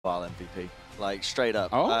Well, MVP. Like, straight up.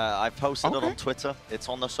 Oh? I posted it on Twitter. It's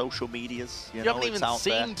on the social medias. You know, haven't even out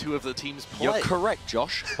seen there. 2 of the teams play. You're correct,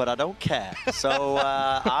 Josh, but I don't care. So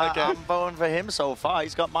I'm voting for him so far.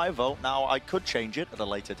 He's got my vote. Now, I could change it at a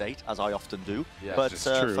later date, as I often do. Yeah, but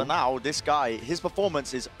true. for now, this guy, his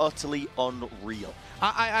performance is utterly unreal.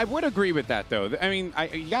 I would agree with that, though. I mean,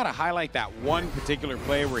 you got to highlight that one particular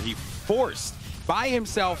play where he forced, by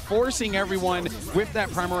himself, forcing everyone with that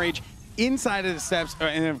Primal Rage inside of the steps,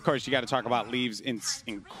 and then of course you got to talk about Leaves'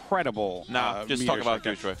 incredible. Just talk about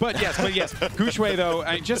Gushue. But yes, Gushue though,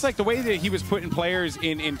 just like the way that he was putting players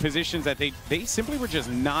in positions that they simply were just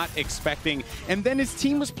not expecting, and then his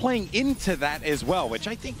team was playing into that as well, which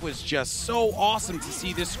I think was just so awesome to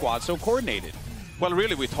see this squad so coordinated. Well,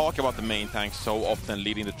 really, we talk about the main tanks so often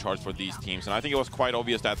leading the charge for these teams, and I think it was quite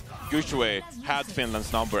obvious that Gushue had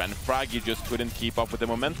Finland's number, and Fraggy just couldn't keep up with the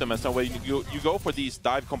momentum, and so when you go for these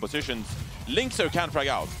dive compositions, Linkser can frag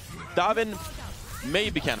out. Davin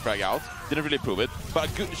maybe can frag out, didn't really prove it, but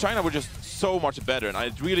China were just so much better, and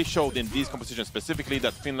it really showed in these compositions specifically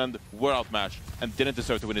that Finland were outmatched and didn't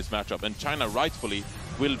deserve to win this matchup, and China rightfully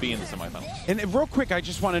will be in the semifinals. And real quick, I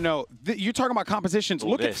just want to know, you're talking about compositions.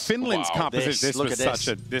 Look at Finland's composition.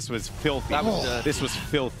 This was filthy. This was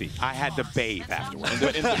filthy. I had to bathe afterwards.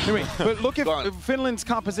 But look at Finland's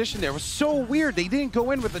composition there. It was so weird. They didn't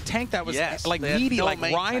go in with a tank that was like meaty, like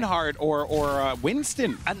Reinhardt or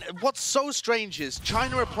Winston. And what's so strange is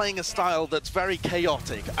China are playing a style that's very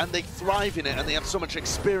chaotic, and they thrive in it, and they have so much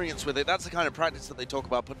experience with it. That's the kind of practice that they talk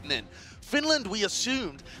about putting in. Finland, we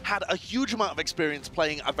assumed, had a huge amount of experience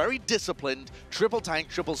playing a very disciplined triple tank,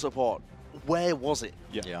 triple support. Where was it?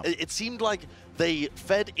 It seemed like they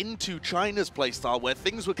fed into China's playstyle where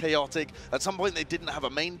things were chaotic. At some point, they didn't have a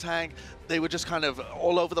main tank. They were just kind of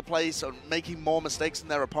all over the place and making more mistakes than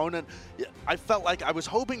their opponent. I felt like I was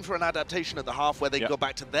hoping for an adaptation at the half where they'd go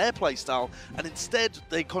back to their playstyle, and instead,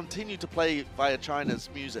 they continued to play via China's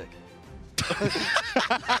music.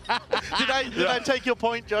 Did I take your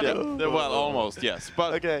point, Johnny? Yeah, well, almost, yes.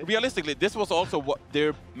 But realistically, this was also what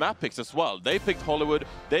their map picks as well. They picked Hollywood,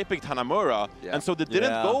 they picked Hanamura, and so they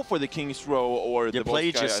didn't go for the King's Row or the... You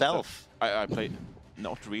played yourself. I played...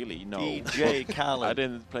 Not really, no. DJ Khaled. I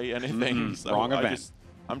didn't play anything. So wrong event.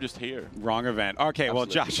 I'm just here. Wrong event. Okay, well,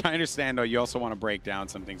 Josh, I understand, though, you also want to break down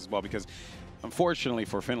some things as well, because unfortunately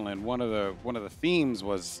for Finland, one of the themes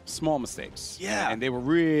was small mistakes. Yeah. And they were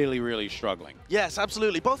really, really struggling. Yes,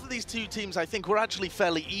 absolutely. Both of these two teams, I think, were actually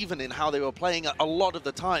fairly even in how they were playing a lot of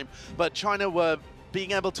the time, but China were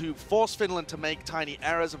being able to force Finland to make tiny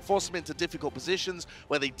errors and force them into difficult positions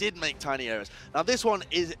where they did make tiny errors. Now this one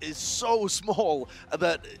is so small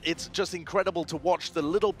that it's just incredible to watch the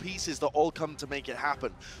little pieces that all come to make it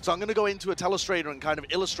happen. So I'm going to go into a telestrator and kind of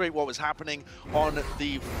illustrate what was happening on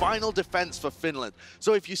the final defense for Finland.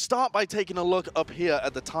 So if you start by taking a look up here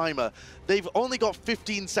at the timer, they've only got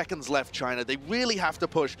 15 seconds left, China. They really have to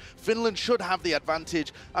push. Finland should have the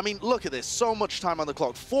advantage. I mean, look at this, so much time on the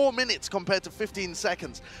clock. 4 minutes compared to 15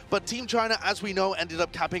 seconds. But Team China, as we know, ended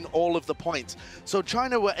up capping all of the points. So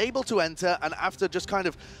China were able to enter, and after just kind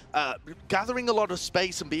of gathering a lot of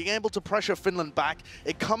space and being able to pressure Finland back,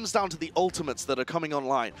 it comes down to the ultimates that are coming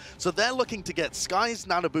online. So they're looking to get Sky's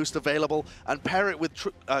Nano Boost available and pair it with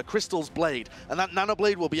Crystal's Blade, and that Nano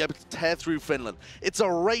Blade will be able to tear through Finland. It's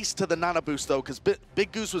a race to the Nano Boost, though, because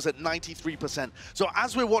Big Goose was at 93%. So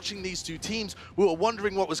as we're watching these two teams, we were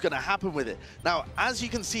wondering what was going to happen with it. Now, as you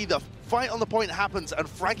can see, the fight on the point happens, and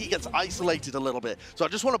Fraggy gets isolated a little bit. So I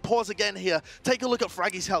just want to pause again here. Take a look at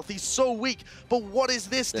Fraggy's health. He's so weak. But what is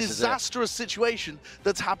this disastrous situation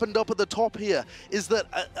that's happened up at the top here? Is that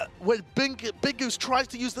when Big Goose tries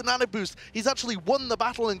to use the Nano Boost, he's actually won the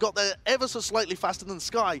battle and got there ever so slightly faster than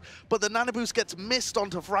Sky. But the Nano Boost gets missed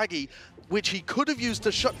onto Fraggy, which he could have used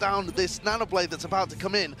to shut down this Nano Blade that's about to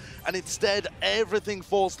come in. And instead, everything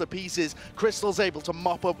falls to pieces. Crystal's able to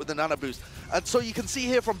mop up with the Nano Boost. And so you can see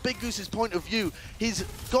here from Big Goose's point of view, he's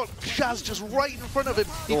got Shaz just right in front of him.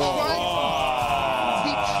 He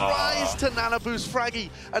tries to Nano Boost Fraggy,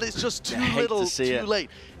 and it's just too little, too late.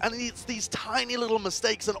 And it's these tiny little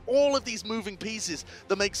mistakes and all of these moving pieces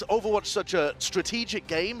that makes Overwatch such a strategic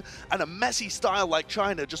game, and a messy style like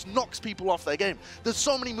China just knocks people off their game. There's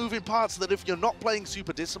so many moving parts that if you're not playing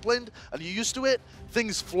super disciplined and you're used to it,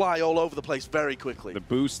 things fly all over the place very quickly. The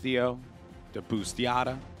Boostio, the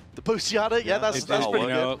Boostiata. The Boostiata, yeah, that's pretty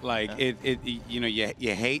good. Like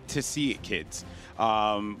you hate to see it, kids.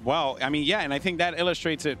 Well, I mean, yeah, and I think that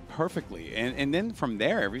illustrates it perfectly. And then from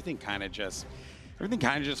there, everything kind of just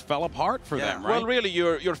fell apart for them, right? Well, really,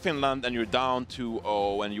 you're Finland and you're down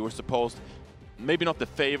 2-0, and you were supposed maybe not the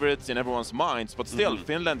favorites in everyone's minds, but still,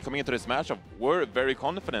 Finland coming into this matchup were very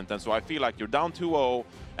confident. And so I feel like you're down 2-0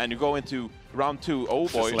 and you go into round 2, oh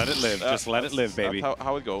boy. Just let it live. Just let it live, baby. That's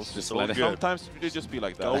how it goes. Just let it Sometimes it just be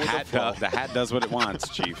like that. The hat does what it wants,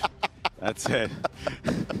 Chief. That's it.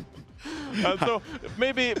 And so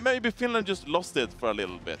maybe Finland just lost it for a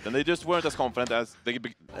little bit, and they just weren't as confident as they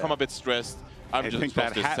become a bit stressed. I think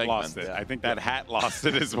that hat lost it. I think that hat lost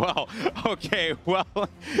it as well. Okay, well,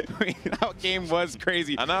 that game was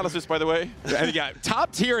crazy. Analysis, by the way. Yeah,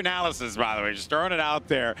 top tier analysis, by the way, just throwing it out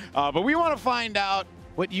there. But we want to find out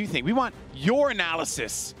what you think. We want your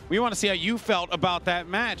analysis. We want to see how you felt about that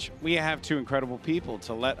match. We have two incredible people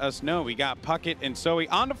to let us know. We got Puckett and Zoe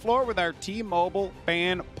on the floor with our T-Mobile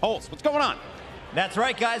Fan Pulse. What's going on? That's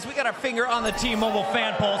right, guys. We got our finger on the T-Mobile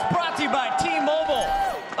Fan Pulse, brought to you by T-Mobile,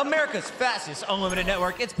 America's fastest unlimited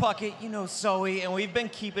network. It's Puckett, you know Zoe, and we've been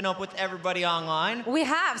keeping up with everybody online. We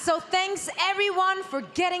have. So thanks, everyone, for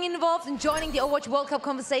getting involved and joining the Overwatch World Cup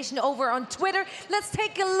conversation over on Twitter. Let's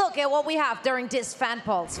take a look at what we have during this Fan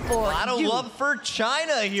Pulse for you. A lot of love for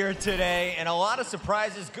China here today, and a lot of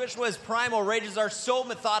surprises. Gushua's primal rages are so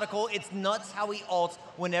methodical. It's nuts how he ults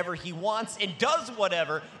whenever he wants and does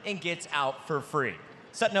whatever and gets out for free.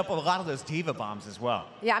 Setting up with a lot of those diva bombs as well.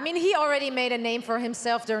 Yeah, I mean, he already made a name for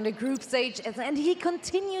himself during the group stage, and he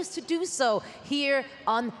continues to do so here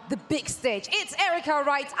on the big stage. It's Erica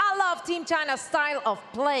writes, I love Team China's style of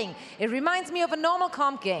playing. It reminds me of a normal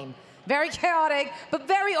comp game. Very chaotic, but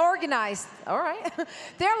very organized. All right.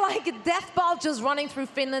 They're like a death ball just running through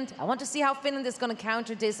Finland. I want to see how Finland is going to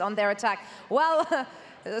counter this on their attack. Well,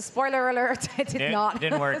 spoiler alert, it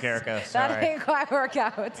didn't work, Erica. Sorry. That didn't quite work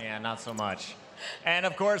out. Yeah, not so much. And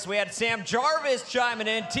of course, we had Sam Jarvis chiming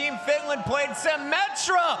in. Team Finland played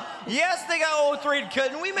Symmetra. Yes, they got 0-3.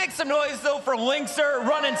 Couldn't we make some noise, though, for Linkser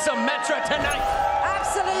running Symmetra tonight?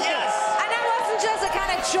 Absolutely. Yes. And that wasn't just a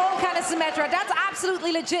kind of troll kind of Symmetra. That's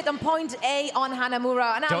absolutely legit on point A on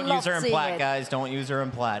Hanamura. And Don't use her in plat, guys. Don't use her in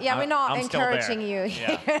plat. Yeah, we're not I'm encouraging you.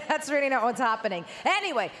 Yeah. That's really not what's happening.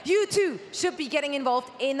 Anyway, you too should be getting involved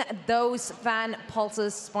in those fan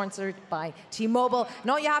pulses sponsored by T-Mobile. And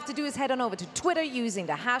all you have to do is head on over to Twitter using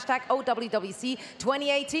the hashtag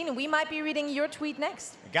OWWC2018, and we might be reading your tweet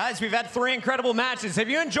next. Guys, we've had 3 incredible matches. Have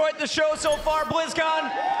you enjoyed the show so far, BlizzCon?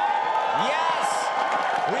 Yes!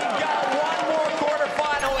 We've got one more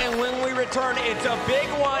quarterfinal, and when we return, it's a big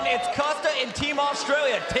one. It's Costa and Team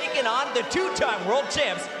Australia taking on the 2-time world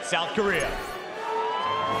champs, South Korea.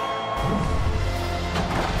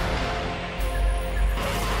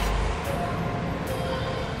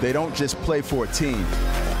 They don't just play for a team.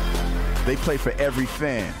 They play for every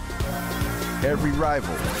fan, every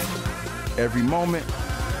rival, every moment,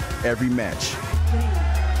 every match.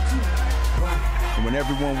 And when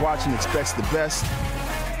everyone watching expects the best,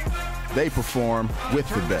 they perform with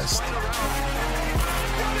the best.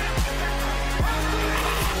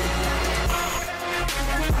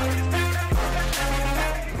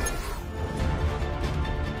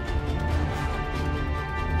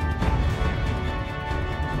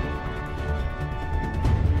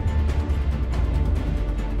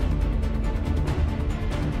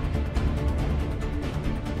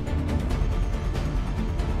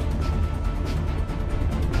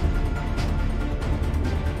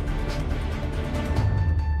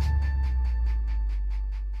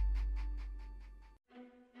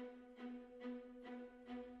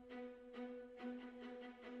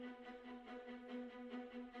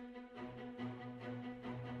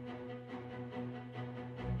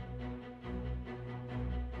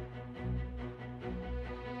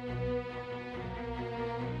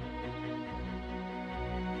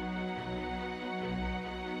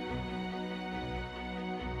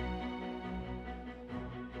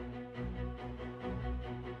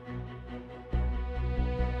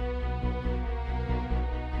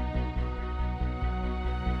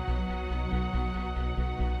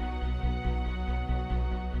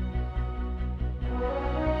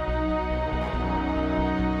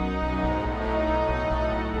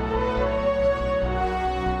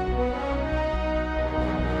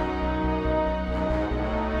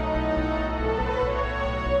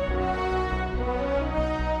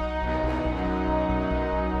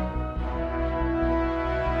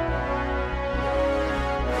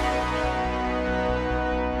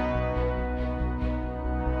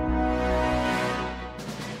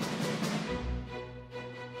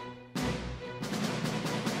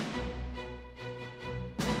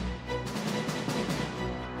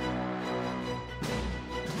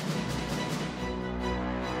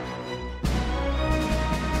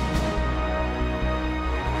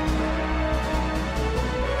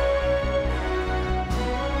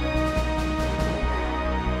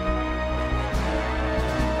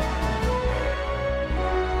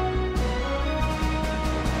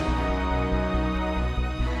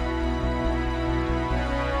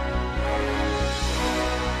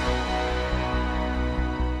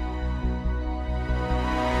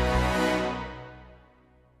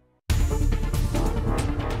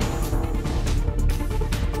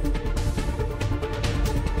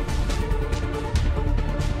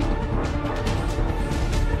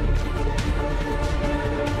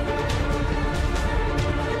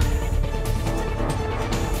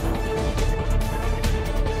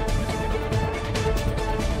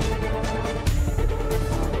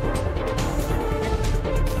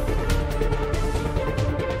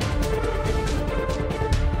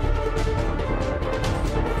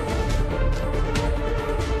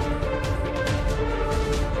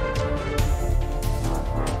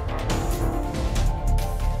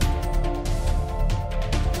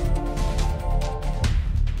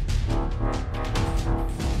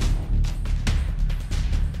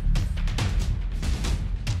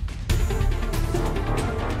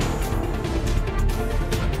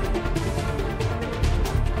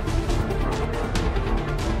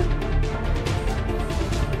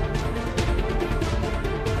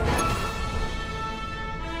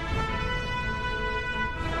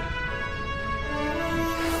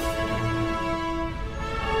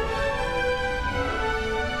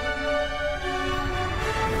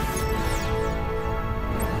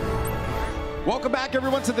 Welcome back,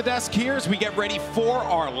 everyone, to the desk here as we get ready for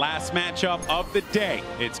our last matchup of the day.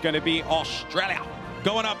 It's going to be Australia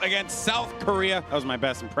going up against South Korea. That was my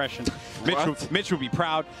best impression. Mitch will be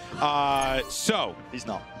proud. So he's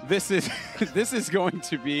not. This is going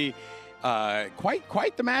to be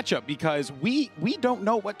quite the matchup because we don't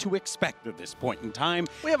know what to expect at this point in time.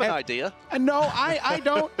 We have an idea. No, I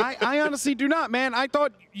don't. I honestly do not, man. I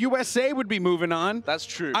thought USA would be moving on. That's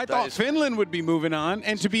true. I thought Finland would be moving on.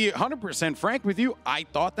 And to be 100% frank with you, I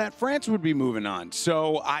thought that France would be moving on.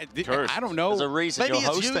 So I don't know. There's a reason maybe you're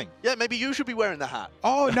hosting. Yeah, maybe you should be wearing the hat.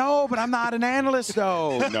 Oh, no, but I'm not an analyst,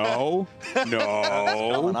 though. No. Coming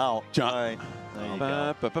out. John. There you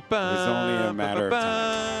go. It's only a matter of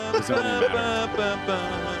time. It's only a matter of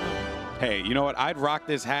time. Hey, you know what? I'd rock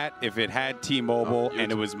this hat if it had T-Mobile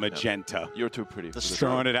and it was magenta. You're too pretty. Just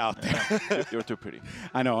throwing it out there. You're too pretty.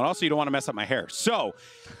 I know. And also, you don't want to mess up my hair. So,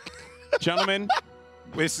 gentlemen,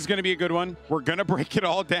 this is going to be a good one. We're going to break it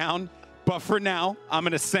all down. But for now, I'm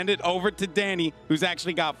going to send it over to Danny, who's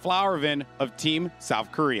actually got Flowervin of Team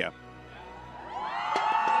South Korea.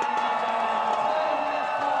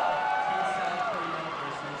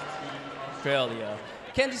 Australia.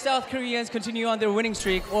 Can the South Koreans continue on their winning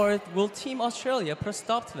streak, or will Team Australia put a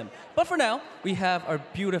stop to them? But for now, we have our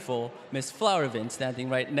beautiful Miss Flowervin standing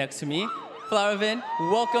right next to me. Flowervin,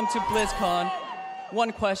 welcome to BlizzCon.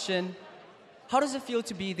 One question. How does it feel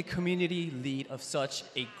to be the community lead of such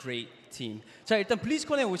a great team? 자, 일단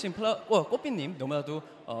블리즈컨에 오신 꽃비님 너무나도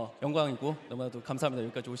영광이고 너무나도 감사합니다.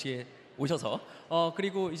 여기까지 오셔서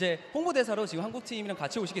그리고 이제 홍보대사로 지금 한국 팀이랑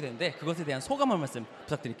같이 오시게 되는데 그것에 대한 소감 한 말씀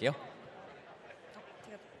부탁드릴게요.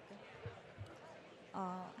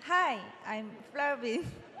 Hi, I'm Flowervin.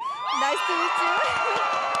 Nice to meet you.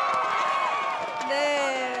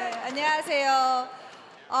 네, 안녕하세요.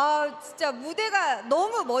 진짜 무대가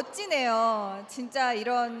너무 멋지네요. 진짜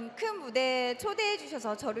이런 큰 무대에 초대해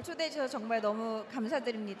주셔서 저를 초대해 주셔서 정말 너무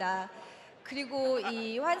감사드립니다. 그리고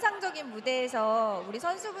이 환상적인 무대에서 우리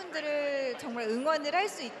선수분들을 정말 응원을 할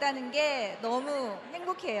수 있다는 게 너무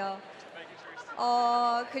행복해요.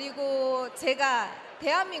 그리고 제가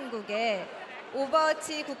대한민국의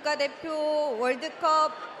오버워치 국가대표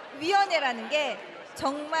월드컵 위원회라는 게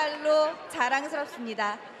정말로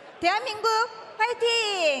자랑스럽습니다. 대한민국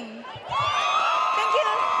화이팅! Thank you.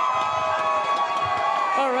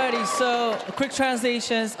 Alrighty, so quick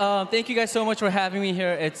translations. Thank you guys so much for having me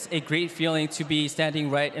here. It's a great feeling to be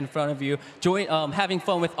standing right in front of you, having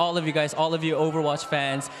fun with all of you guys, all of you Overwatch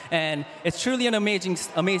fans. And it's truly an amazing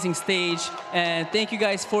stage. And thank you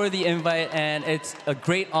guys for the invite. And it's a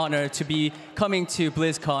great honor to be coming to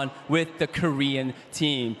BlizzCon with the Korean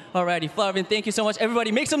team. Alrighty, Flowervin, thank you so much.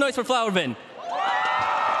 Everybody, make some noise for Flowervin.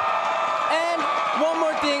 One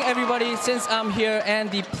more thing, everybody, since I'm here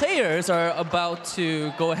and the players are about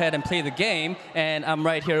to go ahead and play the game, and I'm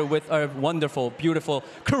right here with our wonderful, beautiful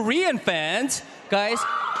Korean fans. Guys,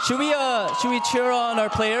 should we cheer on our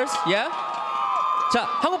players? Yeah? 자,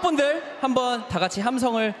 한국 분들 한번 다 같이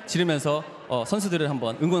함성을 지르면서 선수들을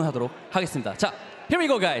한번 응원하도록 하겠습니다. 자, here we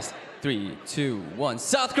go, guys. 3, 2, 1.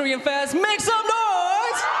 South Korean fans, make some noise!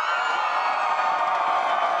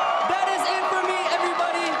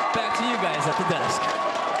 You guys at the desk.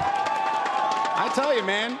 I tell you,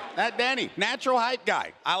 man, that Danny, natural hype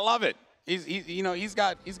guy. I love it. He's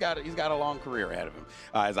got a long career ahead of him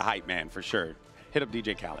as a hype man for sure. Hit up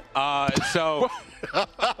DJ Khaled. So I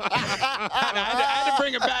had to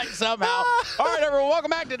bring it back somehow. All right, everyone, welcome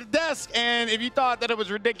back to the desk. And if you thought that it was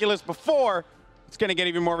ridiculous before, it's going to get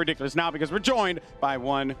even more ridiculous now because we're joined by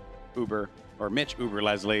one Mitch Uber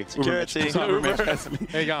Leslie. Security. How you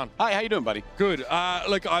going? Hi, how you doing, buddy? Good.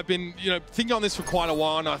 Look, I've been thinking on this for quite a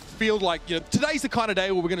while, and I feel like today's the kind of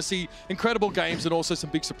day where we're going to see incredible games and also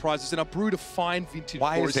some big surprises. And I brewed a fine vintage.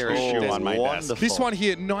 Why is there a shoe on my desk? This one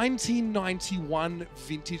here, 1991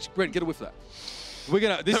 vintage. Brent, get a whiff of that. We're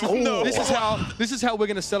gonna. This is how we're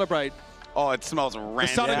gonna celebrate. Oh, it smells random. The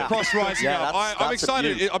Southern Cross rising up. I'm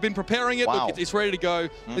excited. I've been preparing it. Wow. Look, it's ready to go.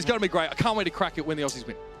 It's going to be great. I can't wait to crack it when the Aussies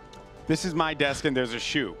win. This is my desk, and there's a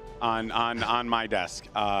shoe on my desk.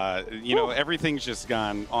 Everything's just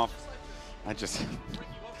gone off.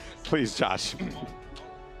 Please, Josh.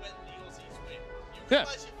 Yeah.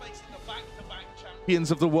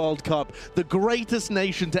 Champions of the World Cup, the greatest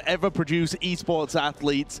nation to ever produce esports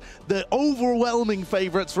athletes, the overwhelming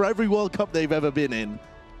favorites for every World Cup they've ever been in.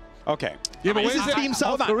 Okay. Yeah, but where's Team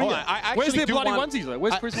South Korea? Where's their bloody onesies, though?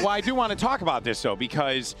 Where's Well, I do want to talk about this, though,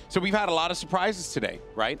 because we've had a lot of surprises today,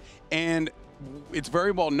 right? And it's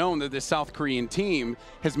very well known that this South Korean team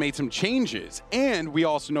has made some changes. And we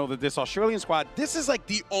also know that this Australian squad, this is like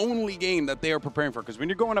the only game that they are preparing for. Because when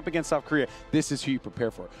you're going up against South Korea, this is who you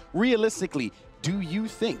prepare for. Realistically, do you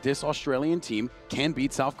think this Australian team can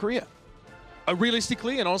beat South Korea?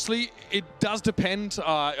 Realistically and honestly, it does depend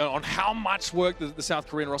on how much work the South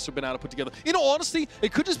Korean roster have been able to put together. In all honesty,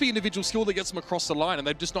 it could just be individual skill that gets them across the line, and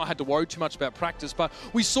they've just not had to worry too much about practice. But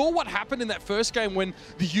we saw what happened in that first game when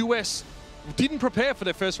the US didn't prepare for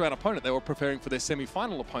their first round opponent. They were preparing for their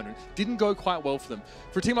semi-final opponent. Didn't go quite well for them.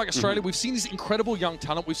 For a team like Australia, we've seen this incredible young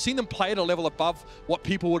talent. We've seen them play at a level above what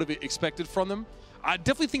people would have expected from them. I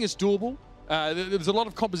definitely think it's doable. There's a lot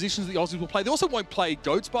of compositions that the Aussies will play. They also won't play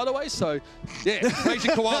goats, by the way, so yeah, raise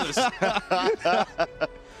your koalas.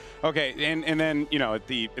 Okay, and then, you know, at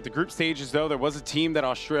the group stages, though, there was a team that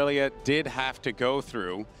Australia did have to go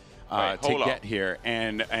through to get here,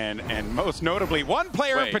 and most notably, one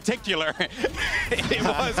player in particular, it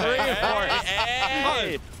was reinforced.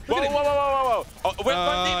 Hey. Whoa.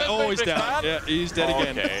 Always down. Yeah, he's dead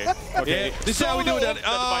again. Okay. Yeah. This is how we do it.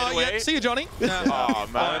 Yeah. See you, Johnny. Oh,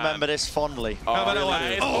 man. I remember this fondly.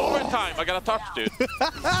 It's overtime. I got a touch,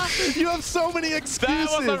 dude. You have so many excuses.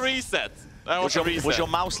 That was a reset. Was your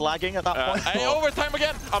mouse lagging at that point? Hey, overtime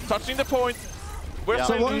again. I'm touching the point.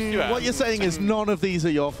 So what you're saying is none of these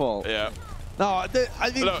are your fault? Yeah. No, I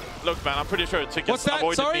think... Look, man, I'm pretty sure Tickets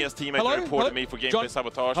avoided me as teammate and reported me for gameplay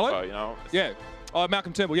sabotage, but, you know... Yeah. Oh,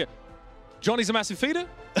 Malcolm Turnbull, yeah. Johnny's a massive feeder?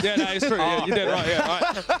 Yeah, no, it's true. Yeah, you're dead right. Yeah, all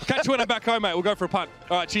right. Catch you when I'm back home, mate. We'll go for a punt.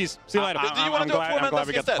 All right, cheers. See you later. Do you want to do a format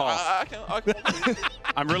we got the call.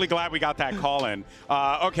 I'm really glad we got that call in.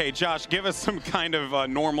 Okay, Josh, give us some kind of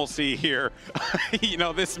normalcy here. You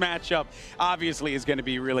know, this matchup obviously is going to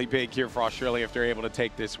be really big here for Australia if they're able to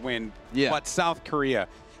take this win. Yeah. But South Korea,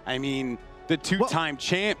 I mean... The two-time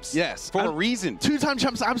champs. Yes. For a reason. Two-time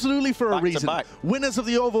champs, absolutely for a reason. Winners of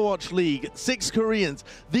the Overwatch League, 6 Koreans.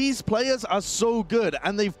 These players are so good,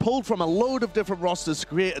 and they've pulled from a load of different rosters to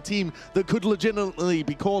create a team that could legitimately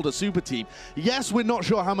be called a super team. Yes, we're not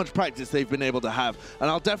sure how much practice they've been able to have, and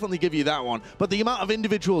I'll definitely give you that one. But the amount of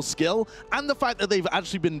individual skill and the fact that they've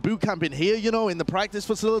actually been boot camping here, you know, in the practice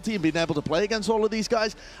facility and being able to play against all of these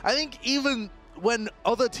guys, I think even when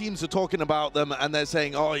other teams are talking about them and they're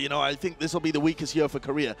saying, oh, you know, I think this will be the weakest year for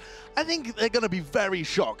Korea, I think they're going to be very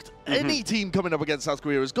shocked. Any team coming up against South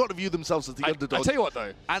Korea has got to view themselves as the underdog. I tell you what,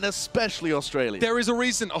 though. And especially Australia. There is a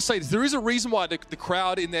reason, I'll say this, there is a reason why the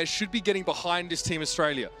crowd in there should be getting behind this team,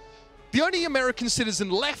 Australia. The only American citizen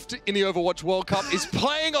left in the Overwatch World Cup is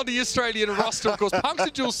playing on the Australian roster. Of course, Punk's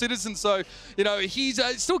a dual citizen, so, you know, he's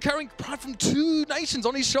still carrying pride from 2 nations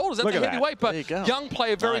on his shoulders. That's a heavyweight, but young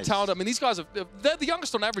player, very talented. I mean, these guys, they're the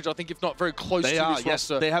youngest on average, I think, if not very close to this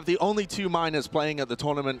roster. They have the only 2 minors playing at the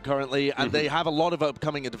tournament currently, and they have a lot of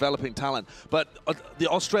upcoming and developing talent. But the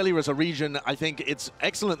Australia as a region, I think it's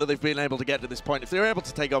excellent that they've been able to get to this point. If they're able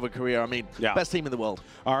to take over Korea, I mean, best team in the world.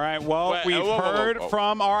 All right, well, we've heard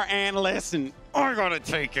from our analysts, and I'm gonna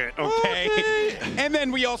take it, okay? And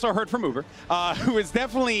then we also heard from Uber, who is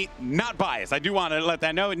definitely not biased. I do want to let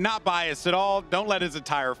that know, not biased at all. Don't let his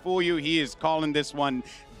attire fool you. He is calling this one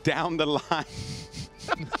down the line.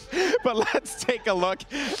 But let's take a look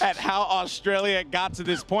at how Australia got to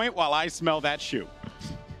this point while I smell that shoe.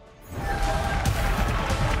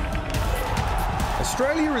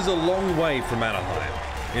 Australia is a long way from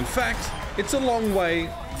Anaheim. In fact, it's a long way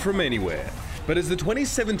from anywhere. But as the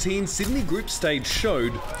 2017 Sydney group stage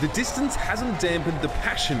showed, the distance hasn't dampened the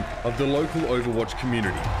passion of the local Overwatch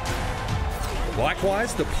community.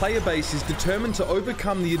 Likewise, the player base is determined to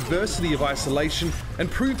overcome the adversity of isolation and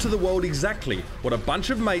prove to the world exactly what a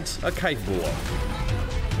bunch of mates are capable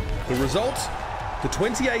of. The result? The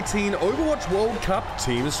 2018 Overwatch World Cup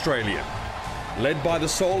Team Australia. Led by the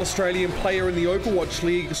sole Australian player in the Overwatch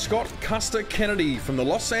League, Scott Custer Kennedy from the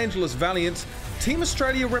Los Angeles Valiant, Team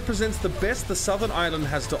Australia represents the best the Southern Island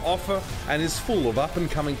has to offer and is full of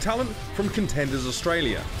up-and-coming talent from Contenders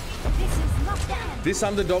Australia. This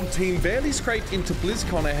underdog team barely scraped into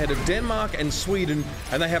BlizzCon ahead of Denmark and Sweden,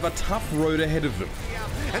 and they have a tough road ahead of them.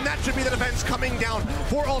 And that should be the defense coming down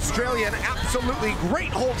for Australia, and absolutely great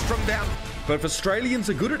holds from them. But if Australians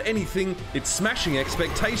are good at anything, it's smashing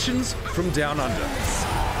expectations from down under.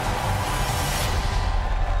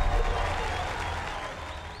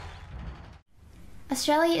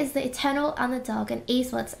 Australia is the eternal underdog in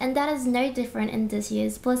esports, and that is no different in this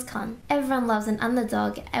year's BlizzCon. Everyone loves an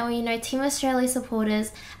underdog, and we know Team Australia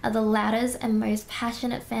supporters are the loudest and most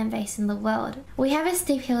passionate fan base in the world. We have a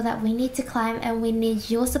steep hill that we need to climb, and we need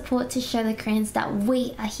your support to show the Koreans that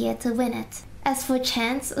we are here to win it. As for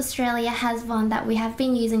chants, Australia has one that we have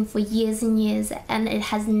been using for years and years, and it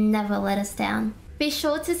has never let us down. Be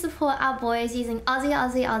sure to support our boys using Aussie,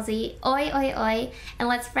 Aussie, Aussie, oi, oi, oi, and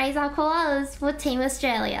let's raise our koalas for Team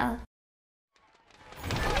Australia.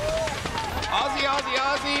 Aussie, Aussie,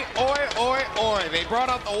 Aussie, oi, oi, oi. They brought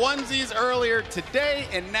out the onesies earlier today,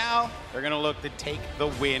 and now they're going to look to take the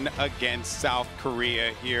win against South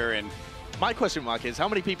Korea here. And my question mark is, how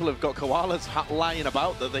many people have got koalas lying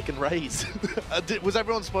about that they can raise? Was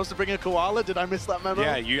everyone supposed to bring a koala? Did I miss that memo?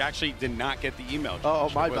 Yeah, you actually did not get the email. Oh,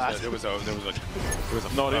 my bad. There was a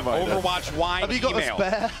not Overwatch wine Have you got email. a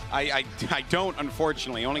spare? I don't,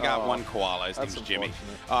 unfortunately. Only got one koala. His name's Jimmy.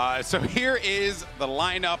 So here is the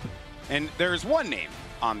lineup, and there's one name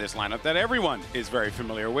on this lineup that everyone is very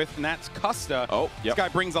familiar with, and that's Custa. Oh, yep. This guy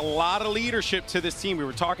brings a lot of leadership to this team. We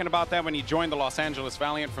were talking about that when he joined the Los Angeles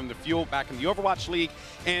Valiant from the Fuel back in the Overwatch League,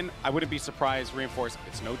 and I wouldn't be surprised, Reinforce,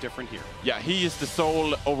 it's no different here. Yeah, he is the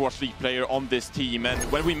sole Overwatch League player on this team, and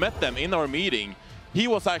when we met them in our meeting, he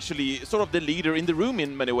was actually sort of the leader in the room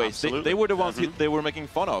in many ways. They were the ones they were making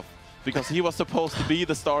fun of, because he was supposed to be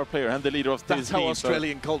the star player and the leader of this team. That's how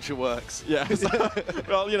Australian culture works. Yeah.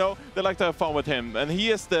 Well, you know, they like to have fun with him. And he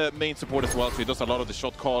is the main support as well, so he does a lot of the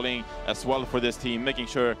shot calling as well for this team, making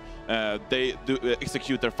sure they do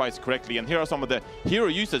execute their fights correctly. And here are some of the hero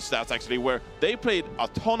usage stats, actually, where they played a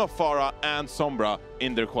ton of Pharah and Sombra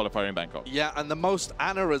in their qualifier in Bangkok. Yeah, and the most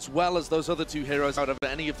Ana as well as those other two heroes out of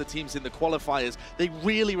any of the teams in the qualifiers. They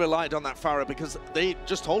really relied on that Pharah because they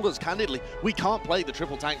just told us candidly, we can't play the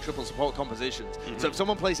triple tank, triple support compositions. So if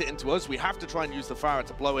someone plays it into us, we have to try and use the Pharah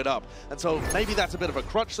to blow it up. And so maybe that's a bit of a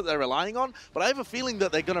crutch that they're relying on, but I have a feeling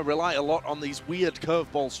that they're going to rely a lot on these weird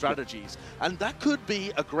curveball strategies. And that could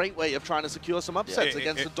be a great way of trying to secure some upsets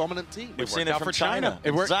against a dominant team. We've seen it from China.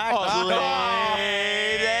 It worked. Exactly.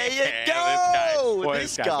 There you go.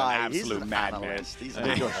 This guy, absolute madness. He's an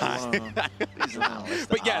analyst.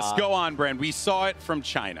 But yes, go on, Bren. We saw it from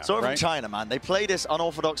China. So from China, man. They play this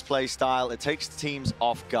unorthodox play style. It takes the teams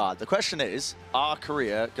off guard. The question is, are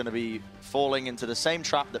Korea going to be falling into the same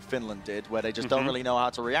trap that Finland did, where they just don't really know how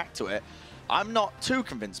to react to it? I'm not too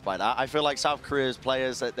convinced by that. I feel like South Korea's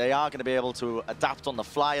players, that they are going to be able to adapt on the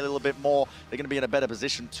fly a little bit more. They're going to be in a better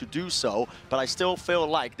position to do so. But I still feel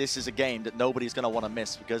like this is a game that nobody's going to want to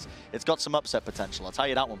miss because it's got some upset potential. I'll tell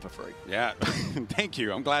you that one for free. Yeah, thank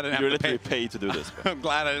you. I'm glad I didn't have to pay to do this. I'm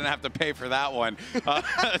glad I didn't have to pay for that one.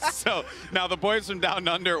 So now the boys from Down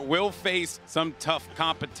Under will face some tough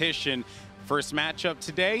competition. First matchup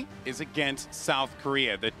today is against South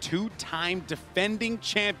Korea, the two-time defending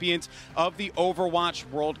champions of the Overwatch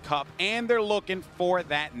World Cup, and they're looking for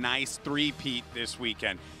that nice three-peat this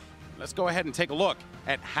weekend. Let's go ahead and take a look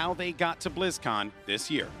at how they got to BlizzCon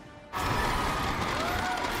this year.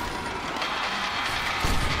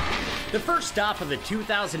 The first stop of the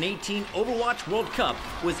 2018 Overwatch World Cup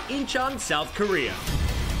was Incheon, South Korea.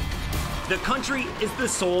 The country is the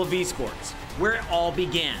soul of esports, where it all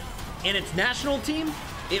began. And its national team,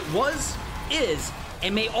 it was, is,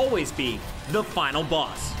 and may always be the final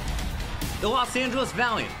boss. The Los Angeles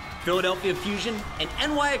Valiant, Philadelphia Fusion, and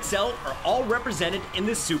NYXL are all represented in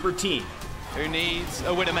this super team. Who needs a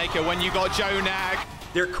Widowmaker when you got Joe Nag?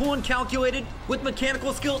 They're cool and calculated with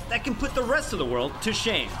mechanical skills that can put the rest of the world to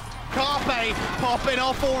shame. Carpe popping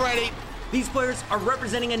off already. These players are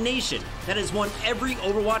representing a nation that has won every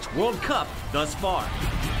Overwatch World Cup thus far.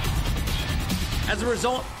 As a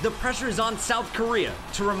result, the pressure is on South Korea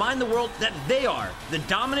to remind the world that they are the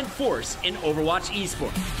dominant force in Overwatch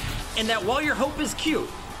esports. And that while your hope is cute,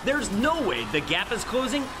 there's no way the gap is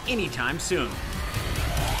closing anytime soon.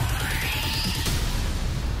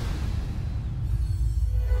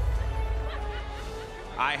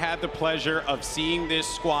 I had the pleasure of seeing this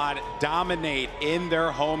squad dominate in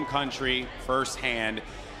their home country firsthand.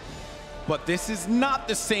 But this is not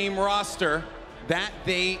the same roster that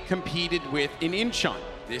they competed with in Incheon.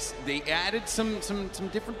 They added some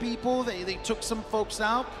different people. They took some folks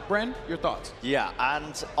out. Bren, your thoughts? Yeah,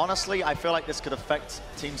 and honestly, I feel like this could affect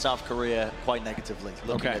Team South Korea quite negatively,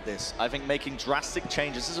 looking at this. I think making drastic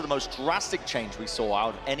changes, this is the most drastic change we saw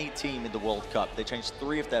out of any team in the World Cup. They changed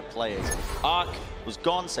 3 of their players. Ark was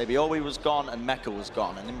gone, Sabiowi was gone, and Mecha was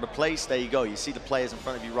gone. And in replace, there you go, you see the players in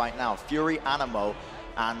front of you right now. Fury, Animo,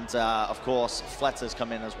 and of course, Fletter's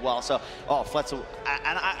come in as well. So, Fletter,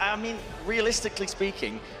 and I mean, realistically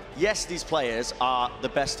speaking, yes, these players are the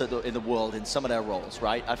best in the world in some of their roles,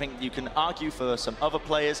 right? I think you can argue for some other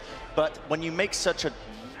players, but when you make such a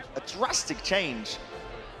drastic change,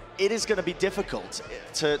 it is going to be difficult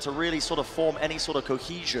to really sort of form any sort of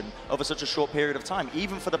cohesion over such a short period of time,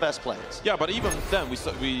 even for the best players. Yeah, but even then,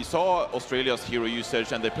 we saw Australia's hero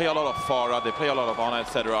usage, and they play a lot of Pharah, they play a lot of Ana,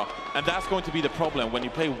 etc. And that's going to be the problem when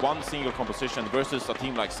you play one single composition versus a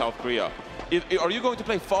team like South Korea. Are you going to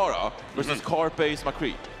play Pharah versus Carpace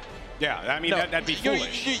McCree? Yeah, I mean, no, that'd be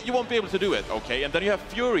foolish. You won't be able to do it, okay? And then you have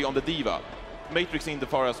Fury on the Diva, matrixing the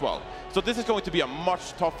Pharah as well. So this is going to be a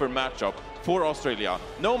much tougher matchup for Australia.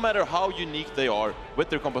 No matter how unique they are with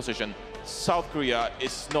their composition, South Korea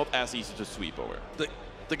is not as easy to sweep over.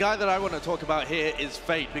 The guy that I want to talk about here is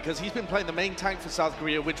Fate, because he's been playing the main tank for South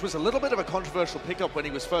Korea, which was a little bit of a controversial pickup when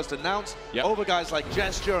he was first announced. Yep. Over guys like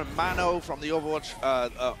Gesture and Mano from the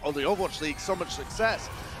Overwatch League, so much success.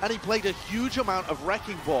 And he played a huge amount of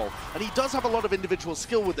Wrecking Ball. And he does have a lot of individual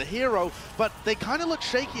skill with the hero, but they kind of look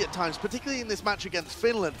shaky at times, particularly in this match against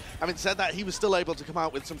Finland. Having said that, he was still able to come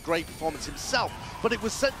out with some great performance himself. But it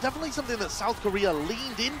was definitely something that South Korea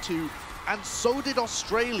leaned into, and so did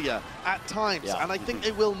Australia at times. Yeah. And I think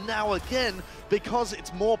they will now again, because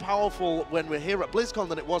it's more powerful when we're here at BlizzCon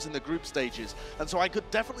than it was in the group stages. And so I could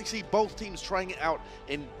definitely see both teams trying it out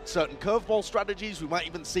in certain curveball strategies. We might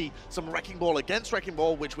even see some Wrecking Ball against Wrecking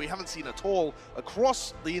Ball, which we haven't seen at all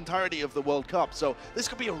across the entirety of the World Cup. So this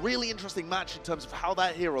could be a really interesting match in terms of how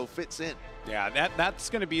that hero fits in. Yeah,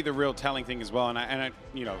 that's going to be the real telling thing as well. And I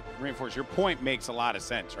you know, reinforce your point makes a lot of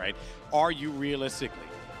sense, right? Are you realistically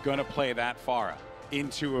going to play that Pharah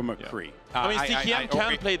into a McCree? Yeah. I mean, CKM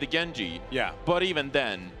can play the Genji, but even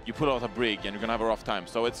then, you put out a Brig and you're going to have a rough time.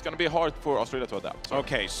 So it's going to be hard for Australia to adapt. So.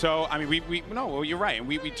 Okay, so, I mean, well, you're right. And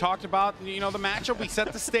we talked about, you know, the matchup. We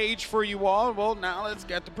set the stage for you all. Well, now let's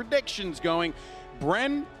get the predictions going.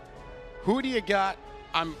 Bren, who do you got?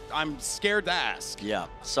 I'm scared to ask. Yeah,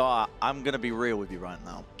 so I'm going to be real with you right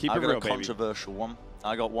now. Keep it real, baby. Controversial one.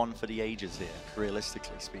 I got one for the ages here,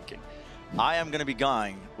 realistically speaking. I am going to be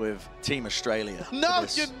going with Team Australia. No,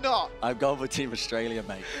 you're not. I'm going with Team Australia,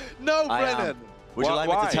 mate. No, Brennan. Would you like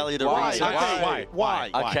me to tell you the reason? Okay, why?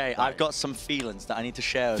 Okay, I've got some feelings that I need to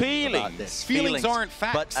share with you about this. Feelings aren't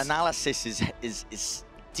facts. But analysis is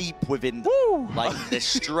deep within, like, they're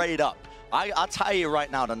straight up. I'll tell you right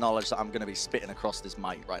now the knowledge that I'm going to be spitting across this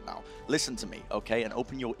mic right now. Listen to me, okay, and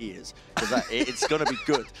open your ears, because it's going to be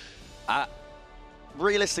good.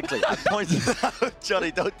 Realistically, I pointed out,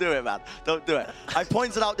 Johnny, don't do it, man. Don't do it. I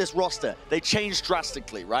pointed out this roster. They changed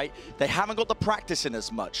drastically, right? They haven't got the practice in as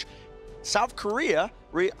much. South Korea,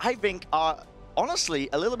 I think, are honestly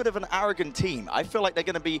a little bit of an arrogant team. I feel like they're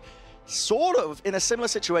going to be sort of in a similar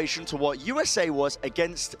situation to what USA was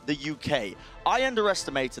against the UK. I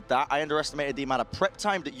underestimated that. I underestimated the amount of prep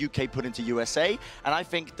time that UK put into USA, and I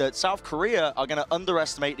think that South Korea are going to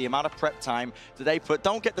underestimate the amount of prep time that they put.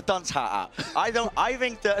 Don't get the dunce hat out. I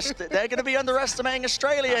think that they're going to be underestimating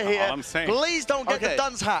Australia here. All I'm saying. Please don't get the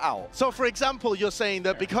dunce hat out. So, for example, you're saying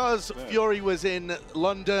that because Fury was in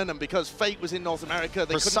London and because Fate was in North America,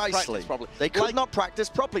 they couldn't practice properly. They could not practice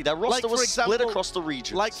properly. Their roster was split across the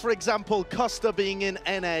regions. Like, for example, Custer being in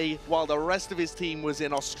NA while the rest of his team was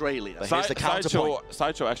in Australia. But here's the counterpoint.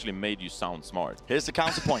 Sideshow actually made you sound smart. Here's the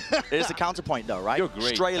counterpoint. Here's the counterpoint, though, right? You're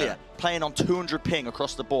great. Australia playing on 200 ping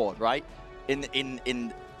across the board, right?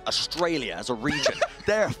 In Australia as a region,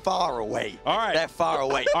 they're far away. All right, they're far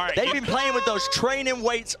away. All right, they've been playing with those training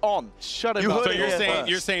weights on. Shut it up. So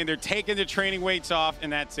you're saying they're taking the training weights off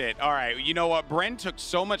and that's it. All right. You know what? Bren took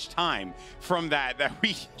so much time from that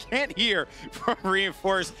we can't hear from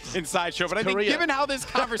Reinforced in Sideshow. But I think given how this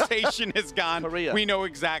conversation has gone, we know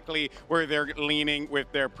exactly where they're leaning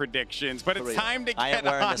with their predictions. But it's time to get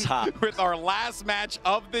on with our last match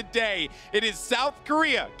of the day. It is South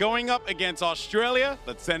Korea going up against Australia.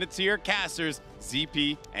 Let's send it to your casters,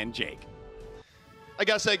 ZP and Jake. I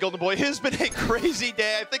gotta say, Golden Boy, it has been a crazy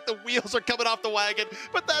day. I think the wheels are coming off the wagon,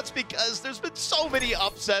 but that's because there's been so many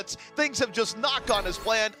upsets. Things have just not gone as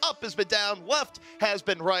planned. Up has been down, left has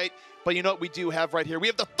been right. But you know what we do have right here? We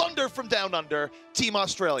have the Thunder from Down Under, Team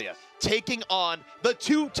Australia, taking on the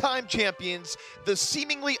two-time champions, the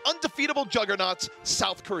seemingly undefeatable juggernauts,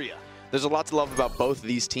 South Korea. There's a lot to love about both of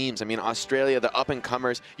these teams. I mean, Australia, the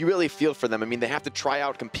up-and-comers, you really feel for them. I mean, they have to try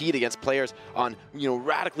out, compete against players on, you know,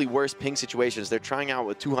 radically worse ping situations. They're trying out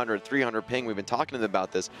with 200, 300 ping. We've been talking to them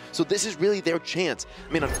about this. So this is really their chance.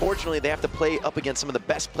 I mean, unfortunately, they have to play up against some of the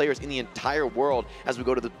best players in the entire world as we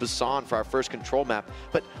go to the BlizzCon for our first control map.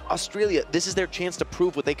 But Australia, this is their chance to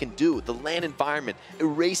prove what they can do. The LAN environment,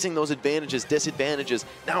 erasing those advantages, disadvantages.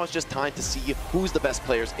 Now it's just time to see who's the best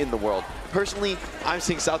players in the world. Personally, I'm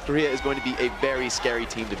seeing South Korea is going to be a very scary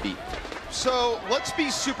team to beat. So let's be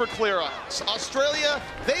super clear on this. Australia,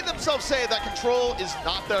 they themselves say that control is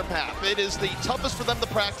not their map. It is the toughest for them to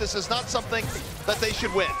practice. It's not something that they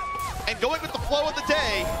should win. And going with the flow of the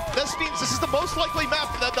day, this means this is the most likely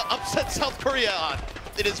map for them to upset South Korea on.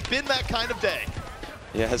 It has been that kind of day.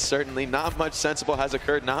 Yeah, certainly not much sensible has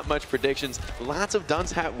occurred, not much predictions. Lots of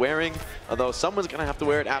dunce hat wearing, although someone's going to have to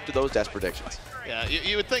wear it after those death predictions. Yeah,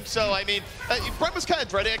 you would think so. I mean, Brent was kind of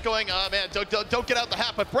dreading it, going, oh man, don't get out the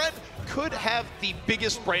hat. But Brent could have the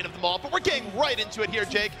biggest brain of them all. But we're getting right into it here,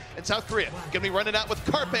 Jake. And South Korea going to be running out with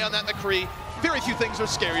Carpe on that McCree. Very few things are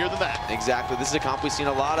scarier than that. Exactly. This is a comp we've seen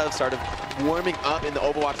a lot of, sort of warming up in the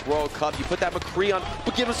Overwatch World Cup. You put that McCree on,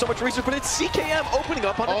 but give him so much research, but it's CKM opening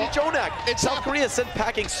up on Jonak. It's South Korea sent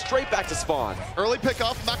packing straight back to spawn. Early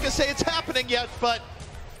pickoff. I'm not going to say it's happening yet, but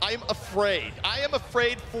I'm afraid. I am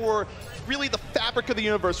afraid for really the fabric of the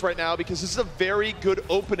universe right now, because this is a very good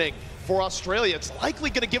opening for Australia. It's likely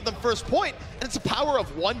going to give them first point, and it's the power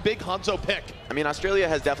of one big Hanzo pick. I mean, Australia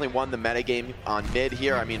has definitely won the metagame on mid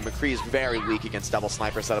here. I mean, McCree is very weak against double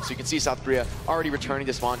sniper setup, so you can see South Korea already returning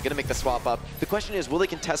to spawn, going to make the swap up. The question is, will they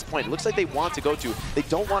contest point? It looks like they want to go to. They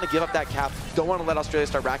don't want to give up that cap, don't want to let Australia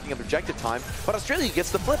start racking up objective time, but Australia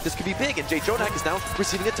gets the flip. This could be big, and Jay Jonak is now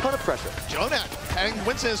receiving a ton of pressure. Jonak having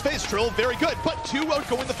Winston in his face, Trill very good, but 2 out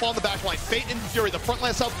going to fall in the back line. Fate and Fury, the front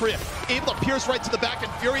line of South Korea, able to pierce right to the back,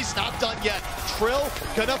 and Fury's not done yet. Trill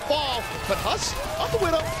gonna fall, but Huss on the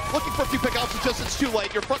window, looking for a few pickouts, it's too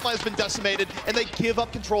late. Your front line has been decimated, and they give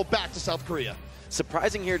up control back to South Korea.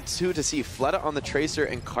 Surprising here, too, to see Fleta on the Tracer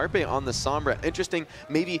and Carpe on the Sombra. Interesting,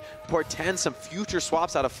 maybe portend some future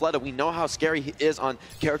swaps out of Fleta. We know how scary he is on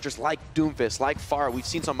characters like Doomfist, like Pharah. We've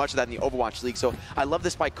seen so much of that in the Overwatch League, so I love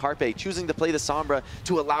this by Carpe, choosing to play the Sombra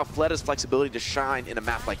to allow Fleta's flexibility to shine in a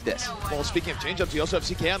map like this. Well, speaking of change-ups, you also have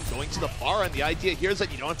CKM going to the Pharah, and the idea here is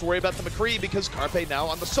that you don't have to worry about the McCree, because Carpe now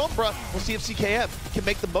on the Sombra. We'll see if CKM can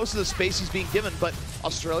make the most of the space he's being given, but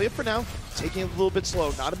Australia, for now, taking it a little bit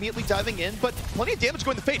slow, not immediately diving in, but plenty of damage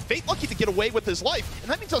going to Fate. Fate lucky to get away with his life, and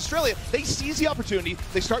that means Australia, they seize the opportunity,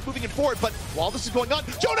 they start moving it forward, but while this is going on,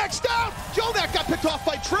 Jonak's down! Jonak got picked off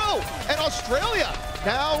by Trill, and Australia,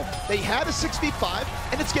 now they had a 6v5,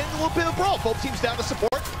 and it's getting a little bit of a brawl. Both teams down to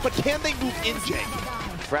support, but can they move in, Jake?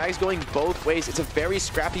 Frags going both ways. It's a very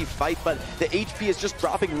scrappy fight, but the HP is just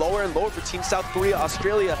dropping lower and lower for Team South Korea.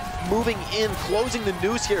 Australia moving in, closing the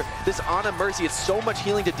noose here. This Ana Mercy, it's so much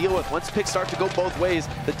healing to deal with. Once picks start to go both ways,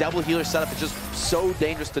 the double healer setup is just so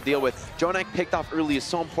dangerous to deal with. Jonak picked off early is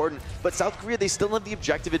so important, but South Korea, they still have the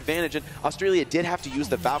objective advantage, and Australia did have to use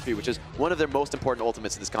the Valkyrie, which is one of their most important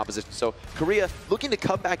ultimates in this composition. So Korea looking to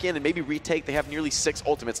come back in and maybe retake. They have nearly 6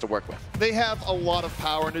 ultimates to work with. They have a lot of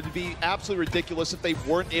power, and it'd be absolutely ridiculous if they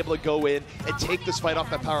weren't able to go in and take this fight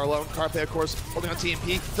off that power alone. Carpe, of course, holding on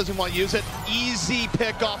TMP, doesn't want to use it. Easy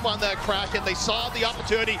pick off on that Kraken. They saw the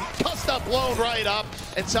opportunity, Custa blown right up.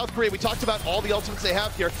 And South Korea, we talked about all the ultimates they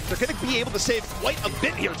have here. They're going to be able to save quite a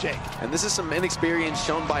bit here, Jake. And this is some inexperience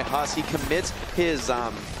shown by Huss. He commits his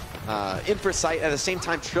Infra Sight. At the same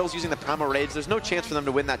time, Trill's using the Primal Rage. There's no chance for them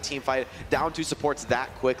to win that team fight down 2 supports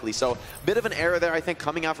that quickly. So a bit of an error there, I think,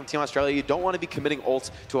 coming out from Team Australia. You don't want to be committing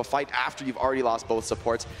ults to a fight after you've already lost both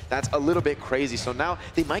supports. That's a little bit crazy. So now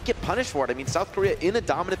they might get punished for it. I mean, South Korea in a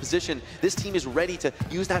dominant position. This team is ready to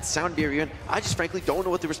use that sound barrier. And I just frankly don't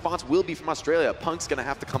know what the response will be from Australia. Punk's going to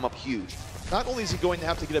have to come up huge. Not only is he going to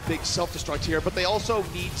have to get a big self-destruct here, but they also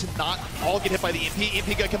need to not all get hit by the EMP.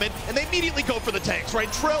 EMP gonna come in, and they immediately go for the tanks,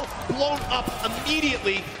 right? Trill blown up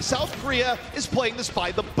immediately. South Korea is playing this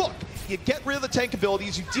by the book. You get rid of the tank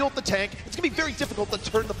abilities, you deal with the tank, it's gonna be very difficult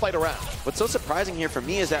to turn the fight around. What's so surprising here for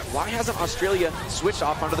me is that why hasn't Australia switched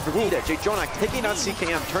off onto the Bermuda? Jay Jonak taking out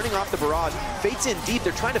CKM, turning off the barrage, Fate's in deep,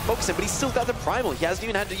 they're trying to focus him, but he's still got the primal. He hasn't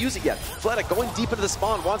even had to use it yet. Fleta going deep into the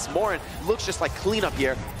spawn once more, and looks just like cleanup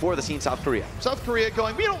here for the team South Korea. South Korea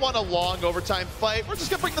going, we don't want a long overtime fight, we're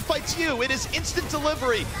just gonna bring the fight to you. It is instant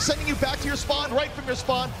delivery, sending you back to your spawn, right from your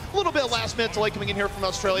spawn. A little bit of last minute delay coming in here from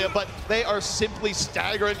Australia, but they are simply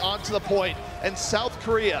staggering onto the point. And South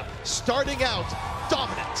Korea starting out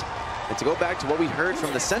dominant. And to go back to what we heard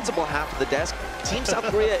from the sensible half of the desk, Team South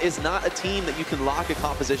Korea is not a team that you can lock a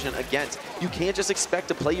composition against. You can't just expect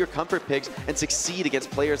to play your comfort picks and succeed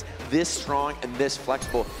against players this strong and this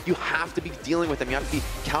flexible. You have to be dealing with them. You have to be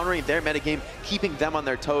countering their metagame, keeping them on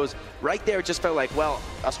their toes. Right there, it just felt like, well,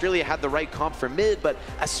 Australia had the right comp for mid, but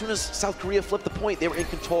as soon as South Korea flipped the point, they were in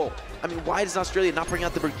control. I mean, why does Australia not bring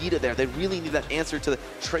out the Brigitte there? They really need that answer to the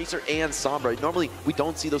Tracer and Sombra. Normally, we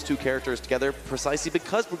don't see those two characters together precisely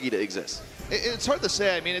because Brigitte exists. It's hard to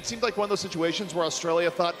say. I mean, it seemed like one of those situations where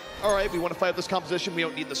Australia thought, all right, we want to fight this composition, we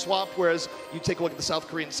don't need the swap, whereas you take a look at the South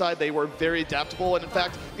Korean side, they were very adaptable, and in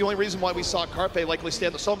fact, the only reason why we saw Carpe likely stay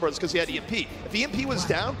on the Sombra is because he had EMP. If EMP was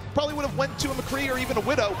down, probably would have went to a McCree or even a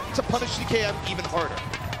Widow to punish CKM even harder.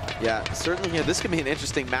 Yeah, certainly here. This could be an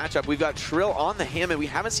interesting matchup. We've got Trill on the Hammond. We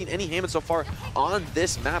haven't seen any Hammond so far on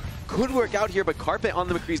this map. Could work out here, but Carpe on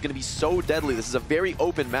the McCree is going to be so deadly. This is a very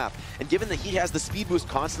open map. And given that he has the speed boost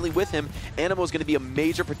constantly with him, Animo is going to be a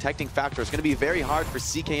major protecting factor. It's going to be very hard for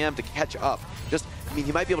CKM to catch up. I mean,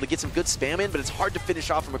 he might be able to get some good spam in, but it's hard to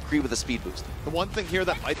finish off from McCree with a speed boost. The one thing here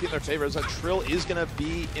that might be in their favor is that Trill is going to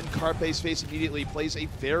be in Carpe's face immediately. He plays a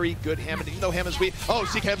very good Hammond, even though Hammond's weak. Oh,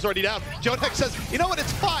 CKM's already down. Jonek says, you know what,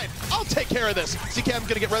 it's fine. I'll take care of this. CKM's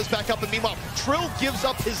going to get res back up, and meanwhile, Trill gives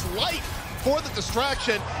up his life for the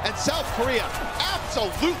distraction, and South Korea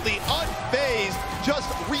absolutely unfazed, just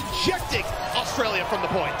rejecting Australia from the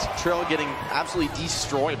point. Trill getting absolutely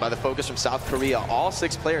destroyed by the focus from South Korea. All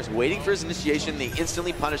 6 players waiting for his initiation. They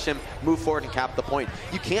instantly punish him, move forward, and cap the point.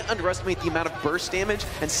 You can't underestimate the amount of burst damage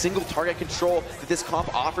and single target control that this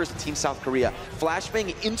comp offers to Team South Korea.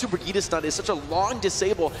 Flashbang into Brigitte stun is such a long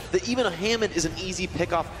disable that even a Hammond is an easy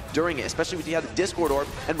pickoff during it, especially when you have the Discord Orb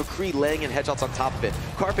and McCree laying in headshots on top of it.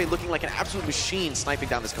 Carpe looking like an absolute machine sniping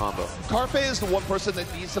down this combo. Carpe is the one person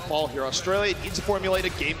that needs to fall here. Australia needs to formulate a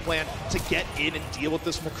game plan to get in and deal with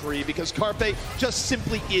this McCree because Carpe just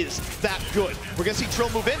simply is that good. We're going to see Trill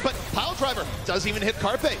move in, but Pile Driver doesn't even hit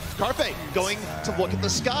Carpe. Carpe going to look at the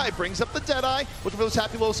sky, brings up the Deadeye, looking for those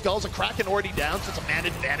happy little skulls. A Kraken already down, so it's a man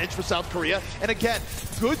advantage for South Korea. And again,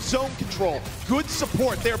 good zone control, good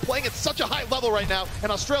support. They're playing at such a high level right now,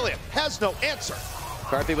 and Australia has no answer.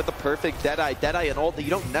 Carpe with the perfect Deadeye and ult that you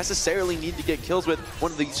don't necessarily need to get kills with,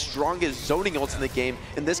 one of the strongest zoning ults in the game.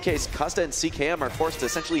 In this case, Custa and CKM are forced to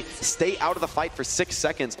essentially stay out of the fight for 6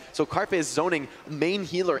 seconds. So Carpe is zoning main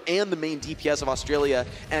healer and the main DPS of Australia,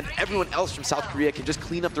 and everyone else from South Korea can just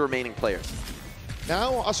clean up the remaining players.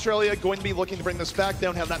 Now Australia going to be looking to bring this back. They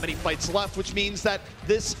don't have that many fights left, which means that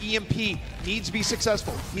this EMP needs to be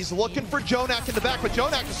successful. He's looking for Jonak in the back, but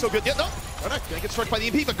Jonak is so good. Yeah, no, Jonak gonna get struck by the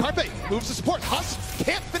EMP, but Carpe moves to support. Huss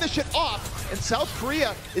can't finish it off, and South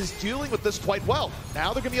Korea is dealing with this quite well.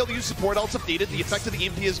 Now they're gonna be able to use support ults if needed. The effect of the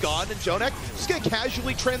EMP is gone, and Jonak is gonna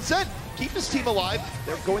casually transcend, keep his team alive.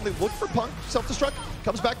 They're going to look for Punk, self-destruct,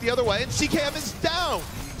 comes back the other way, and CKM is down.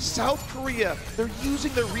 South Korea, they're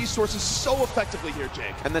using their resources so effectively here,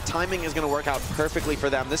 Jake. And the timing is going to work out perfectly for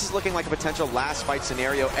them. This is looking like a potential last fight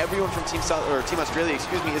scenario. Everyone from Team Australia,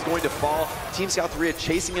 is going to fall. Team South Korea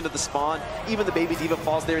chasing into the spawn. Even the Baby Diva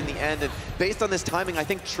falls there in the end. And based on this timing, I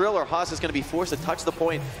think Trill or Haas is going to be forced to touch the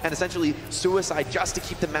point and essentially suicide just to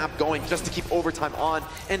keep the map going, just to keep overtime on.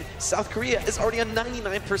 And South Korea is already on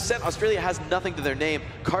 99%. Australia has nothing to their name.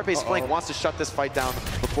 Carpe's flank wants to shut this fight down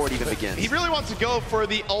before it even begins. He really wants to go for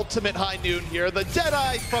the ultimate high noon here. The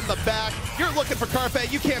Deadeye from the back. You're looking for Carpe.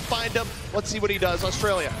 You can't find him. Let's see what he does.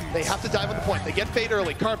 Australia, they have to dive on the point. They get fade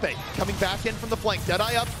early. Carpe coming back in from the flank.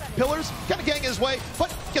 Deadeye up. Pillars kind of gang his way,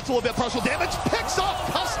 but gets a little bit of partial damage. Picks off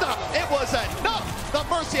Custa. It was enough. The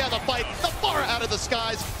Mercy out of the fight. The far out of the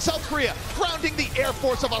skies. South Korea grounding the Air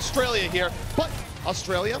Force of Australia here. But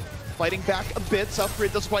Australia fighting back a bit. South Korea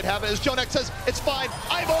doesn't quite have it. As Jonak says, it's fine.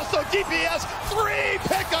 I'm also DPS. 3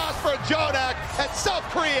 pickoffs for Jonak. And South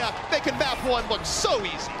Korea making map 1 look so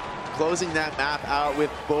easy. Closing that map out with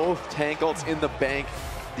both tank ults in the bank.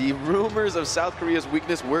 The rumors of South Korea's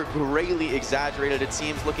weakness were greatly exaggerated. It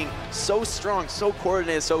seems looking so strong, so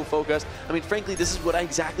coordinated, so focused. I mean, frankly, this is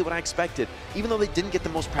exactly what I expected. Even though they didn't get the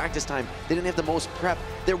most practice time, they didn't have the most prep,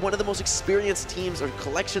 they're one of the most experienced teams or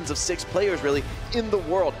collections of 6 players, really, in the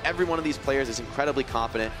world. Every one of these players is incredibly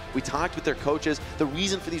confident. We talked with their coaches. The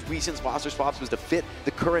reason for these recent roster swaps was to fit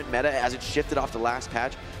the current meta as it shifted off the last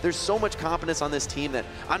patch. There's so much confidence on this team that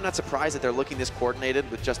I'm not surprised that they're looking this coordinated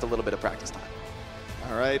with just a little bit of practice time.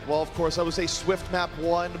 All right, well, of course, I would say Swift map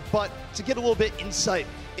 1, but to get a little bit insight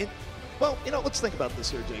in, well, let's think about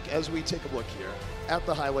this here, Jake, as we take a look here at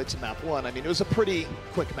the highlights of map 1. I mean, it was a pretty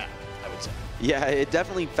quick map, I would say. Yeah, it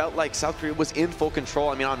definitely felt like South Korea was in full control.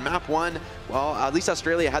 I mean, on map 1, well, at least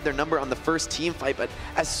Australia had their number on the first team fight, but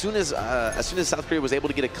as soon as South Korea was able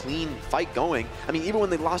to get a clean fight going, I mean, even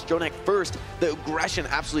when they lost Jonak first, the aggression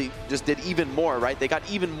absolutely just did even more, right? They got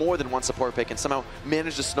even more than 1 support pick and somehow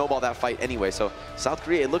managed to snowball that fight anyway. So South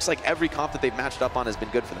Korea, it looks like every comp that they've matched up on has been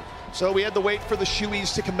good for them. So we had to wait for the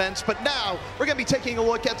shoeies to commence, but now we're going to be taking a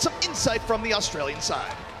look at some insight from the Australian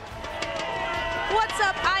side. What's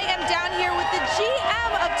up? I am down here with the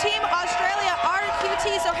GM of Team Australia,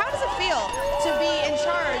 RQT. So how does it feel to be in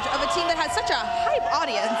charge of a team that has such a hype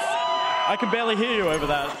audience? I can barely hear you over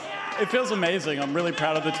that. It feels amazing. I'm really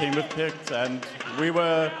proud of the team we've picked, and we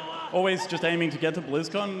were always just aiming to get to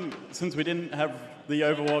BlizzCon since we didn't have the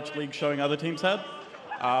Overwatch League showing other teams had.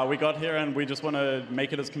 We got here and we just want to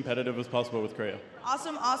make it as competitive as possible with Korea.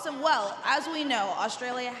 Awesome, awesome. Well, as we know,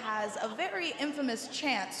 Australia has a very infamous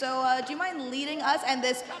chant. So do you mind leading us and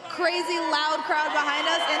this crazy loud crowd behind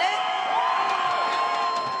us in it?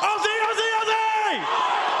 Aussie, Aussie, Aussie!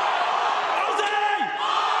 Aussie!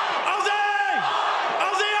 Aussie!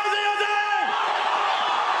 Aussie, Aussie, Aussie!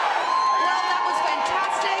 Well, that was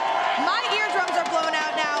fantastic. My eardrums are blown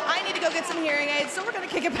out now. I need to go get some hearing aids, so we're going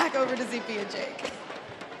to kick it back over to ZP and Jake.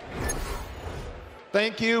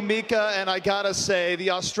 Thank you, Mika, and I gotta say,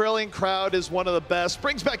 the Australian crowd is one of the best.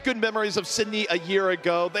 Brings back good memories of Sydney a year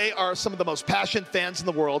ago. They are some of the most passionate fans in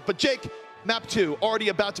the world. But Jake, Map 2, already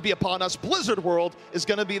about to be upon us. Blizzard World is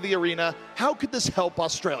going to be the arena. How could this help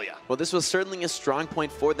Australia? Well, this was certainly a strong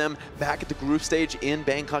point for them back at the group stage in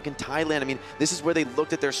Bangkok in Thailand. I mean, this is where they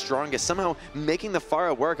looked at their strongest, somehow making the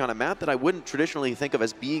Pharah work on a map that I wouldn't traditionally think of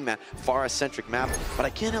as being that Pharah-centric map. But I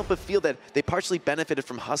can't help but feel that they partially benefited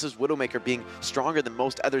from Huss's Widowmaker being stronger than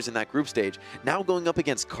most others in that group stage. Now going up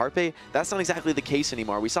against Carpe, that's not exactly the case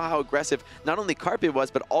anymore. We saw how aggressive not only Carpe was,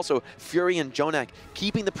 but also Fury and Jonak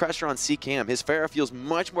keeping the pressure on CK. His Pharah feels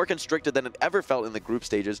much more constricted than it ever felt in the group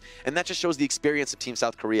stages, and that just shows the experience of Team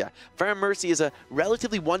South Korea. Pharah Mercy is a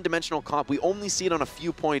relatively one-dimensional comp. We only see it on a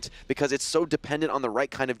few points because it's so dependent on the right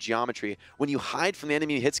kind of geometry. When you hide from the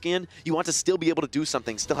enemy hit scan, you want to still be able to do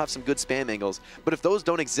something, still have some good spam angles. But if those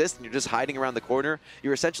don't exist and you're just hiding around the corner,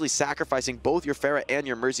 you're essentially sacrificing both your Pharah and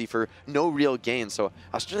your Mercy for no real gain. So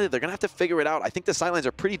Australia, they're going to have to figure it out. I think the sidelines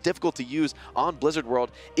are pretty difficult to use on Blizzard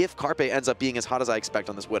World if Carpe ends up being as hot as I expect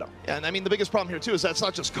on this Widow. Yeah, and I mean, the biggest problem here too is that's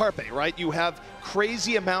not just Carpe, right? You have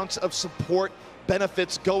crazy amounts of support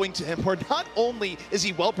benefits going to him, where not only is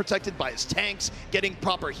he well protected by his tanks, getting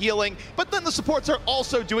proper healing, but then the supports are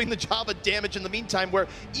also doing the job of damage in the meantime, where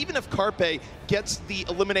even if Carpe gets the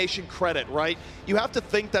elimination credit, right, you have to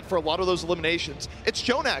think that for a lot of those eliminations, it's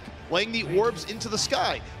Jonak laying the orbs into the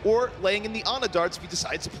sky, or laying in the Ana darts if he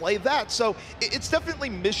decides to play that. So it's definitely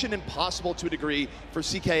mission impossible to a degree for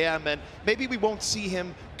CKM, and maybe we won't see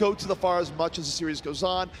him go to the far as much as the series goes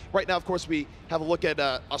on. Right now, of course, we have a look at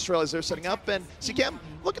Australia as they're setting up, and CKM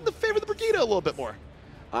looking to favor the Brigida a little bit more.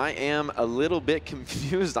 I am a little bit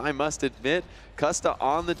confused, I must admit. Custa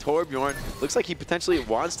on the Torbjorn. Looks like he potentially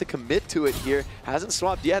wants to commit to it here. Hasn't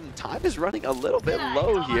swapped yet, and time is running a little bit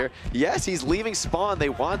low here. Yes, he's leaving spawn. They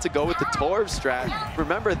want to go with the Torb strat.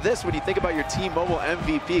 Remember this when you think about your T-Mobile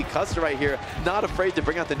MVP. Custa right here, not afraid to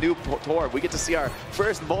bring out the new Torb. We get to see our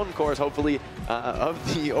first Molten Cores, hopefully, of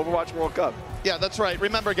the Overwatch World Cup. Yeah, that's right.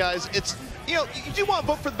 Remember, guys, it's, you know, you do want to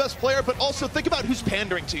vote for the best player, but also think about who's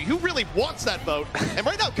pandering to you. Who really wants that vote? And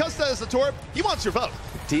right now, Custa is the Torb. He wants your vote.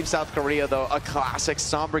 Team South Korea, though, a classic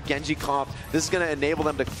Sombra Genji comp. This is going to enable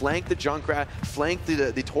them to flank the Junkrat, flank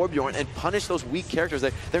the Torbjorn, and punish those weak characters.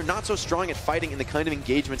 They're not so strong at fighting in the kind of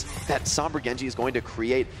engagements that Sombra Genji is going to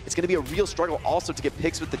create. It's going to be a real struggle also to get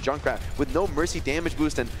picks with the Junkrat. With no Mercy damage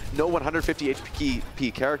boost and no 150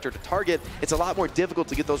 HP character to target, it's a lot more difficult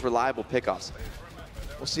to get those reliable pickoffs.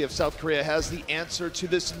 We'll see if South Korea has the answer to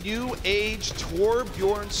this new age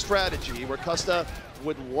Torbjorn strategy, where Custa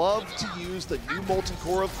would love to use the new Molten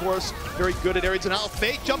Core, of course. Very good at areas, and now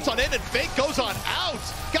Fake jumps on in, and Fake goes on out.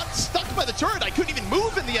 Got stuck by the turret. I couldn't even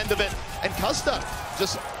move in the end of it. And Custa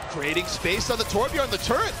just creating space on the Torbjorn. The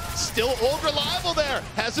turret still old reliable there.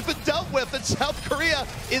 Hasn't been dealt with, and South Korea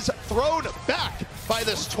is thrown back by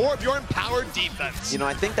this Torbjorn-powered defense. You know,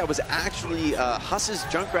 I think that was actually Huss's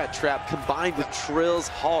Junkrat trap combined with Trill's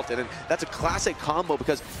halt, and that's a classic combo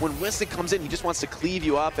because when Winston comes in, he just wants to cleave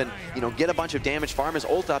you up and, you know, get a bunch of damage, farm his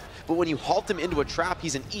ult up, but when you halt him into a trap,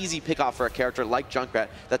 he's an easy pickoff for a character like Junkrat.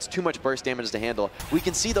 That's too much burst damage to handle. We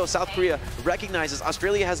can see, though, South Korea recognizes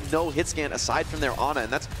Australia has no hit scan aside from their Ana, and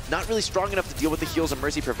that's not really strong enough to deal with the heals and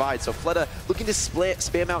Mercy provides, so Fleta looking to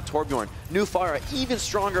spam out Torbjorn. New Pharah even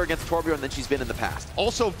stronger against Torbjorn than she's been in the past.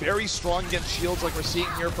 Also very strong against shields like we're seeing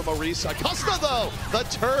here from Orisa. Custa, though, the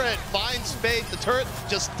turret finds Fate. The turret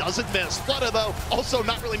just doesn't miss. Fleta, though, also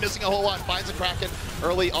not really missing a whole lot. Finds a Kraken.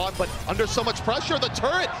 early on, but under so much pressure, the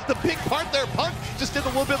turret, the big part there, Punk just did a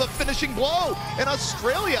little bit of a finishing blow. And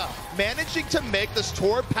Australia managing to make this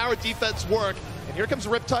Torb power defense work. And here comes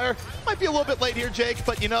Riptire. Might be a little bit late here, Jake,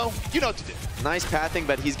 but you know what to do. Nice pathing,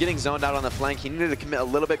 but he's getting zoned out on the flank. He needed to commit a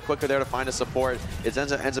little bit quicker there to find a support. It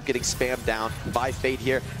ends up getting spammed down by Fate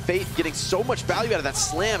here. Fate getting so much value out of that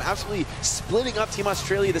slam, absolutely splitting up Team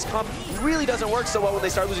Australia. This comp really doesn't work so well when they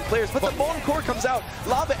start losing players, but the molten core comes out.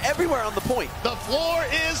 Lava everywhere on the point. The floor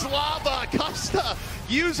is lava. Costa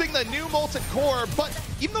using the new molten core, but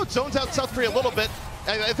even though it zones out South Korea a little bit,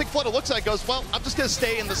 I think Flutter looks at it and goes, well, I'm just going to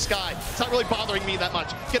stay in the sky. It's not really bothering me that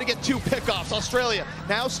much. Going to get 2 pickoffs. Australia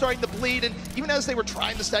now starting to bleed, and even as they were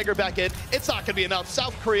trying to stagger back in, it's not going to be enough.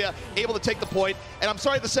 South Korea able to take the point, and I'm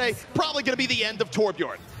sorry to say, probably going to be the end of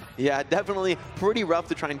Torbjorn. Yeah, definitely pretty rough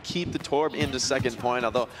to try and keep the Torb into second point,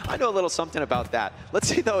 although I know a little something about that. Let's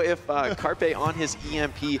see, though, if Carpe on his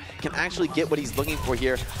EMP can actually get what he's looking for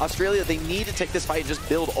here. Australia, they need to take this fight and just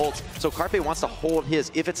build ults, so Carpe wants to hold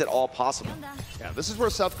his if it's at all possible. Yeah, this is where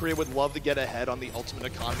South Korea would love to get ahead on the ultimate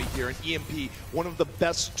economy here, and EMP, one of the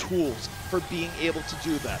best tools for being able to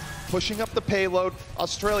do that. Pushing up the payload,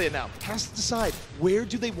 Australia now has to decide where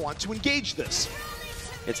do they want to engage this.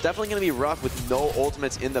 It's definitely going to be rough with no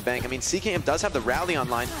ultimates in the bank. I mean, CKM does have the rally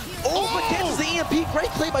online. But cancels the EMP. Great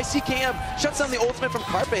play by CKM. Shuts down the ultimate from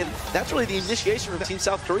Carpe. That's really the initiation from Team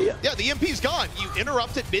South Korea. Yeah, the EMP's gone. You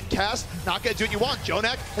interrupt it mid-cast, not going to do what you want.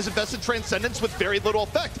 Jonak has invested Transcendence with very little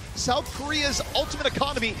effect. South Korea's ultimate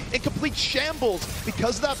economy in complete shambles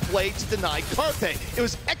because of that play to deny Carpe. It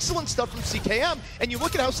was excellent stuff from CKM, and you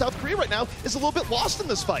look at how South Korea right now is a little bit lost in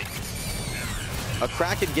this fight. A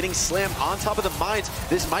Kraken getting slammed on top of the mines.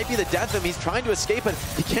 This might be the death of him. He's trying to escape, but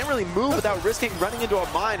he can't really move without risking running into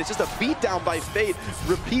a mine. It's just a beatdown by Fate.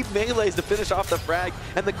 Repeat melees to finish off the frag,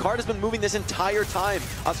 and the card has been moving this entire time.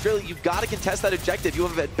 Australia, you've got to contest that objective. You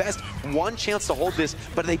have at best one chance to hold this,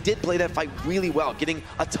 but they did play that fight really well, getting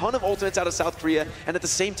a ton of ultimates out of South Korea, and at the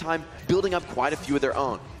same time, building up quite a few of their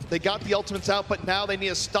own. They got the ultimates out, but now they need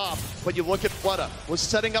to stop. But you look at Flutta, was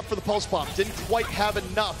setting up for the pulse bomb, didn't quite have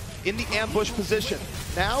enough in the ambush position.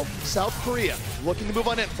 Now, South Korea looking to move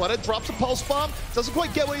on in. Flutta drops a pulse bomb, doesn't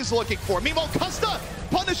quite get what he's looking for. Meanwhile, Costa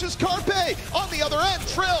punishes Carpe on the other end.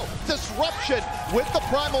 Trill, disruption with the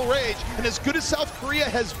Primal Rage. And as good as South Korea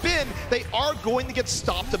has been, they are going to get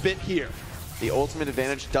stopped a bit here. The ultimate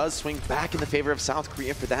advantage does swing back in the favor of South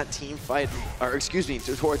Korea for that team fight, or excuse me,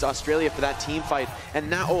 towards Australia for that team fight. And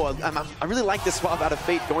now, I really like this swap out of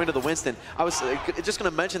Fate going to the Winston. I was just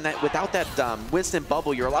going to mention that without that Winston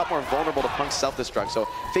bubble, you're a lot more vulnerable to Punk's self-destruct. So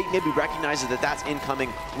Fate maybe recognizes that that's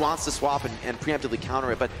incoming, wants to swap and preemptively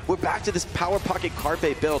counter it. But we're back to this Power Pocket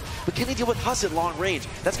Carpe build. But can they deal with Huss at long range?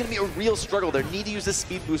 That's going to be a real struggle. They need to use this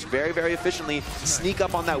speed boost very, very efficiently, sneak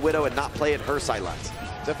up on that Widow and not play at her sidelines.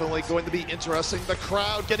 Definitely going to be interesting. The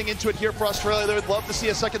crowd getting into it here for Australia. They would love to see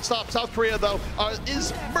a second stop. South Korea, though,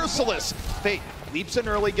 is merciless. Fate leaps in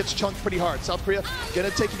early, gets chunked pretty hard. South Korea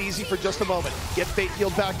gonna take it easy for just a moment. Get Fate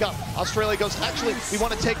healed back up. Australia goes, actually, we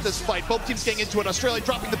want to take this fight. Both teams getting into it. Australia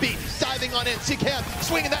dropping the beat, diving on in. CKM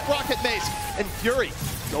swinging that rocket mace. And Fury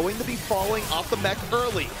going to be falling off the mech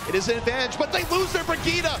early. It is an advantage, but they lose their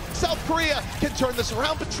Brigida. South Korea can turn this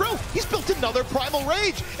around, but Trill, he's built another Primal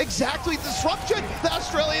Rage. Exactly the disruption that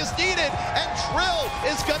Australia's needed, and Trill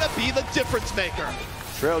is gonna be the difference maker.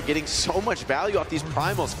 Trill getting so much value off these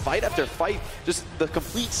primals, fight after fight, just the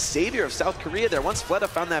complete savior of South Korea there. Once Fleta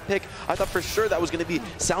found that pick, I thought for sure that was going to be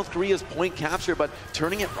South Korea's point capture, but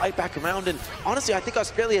turning it right back around, and honestly, I think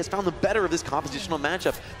Australia has found the better of this compositional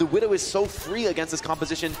matchup. The Widow is so free against this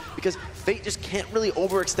composition because Fate just can't really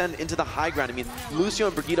overextend into the high ground. I mean, Lucio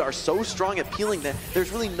and Brigida are so strong at peeling that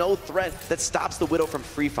there's really no threat that stops the Widow from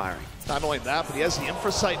free firing. Not only that, but he has the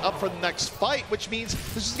Infrasight up for the next fight, which means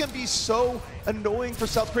this is going to be so annoying for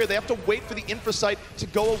South Korea. They have to wait for the Infrasight to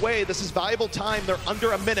go away. This is valuable time. They're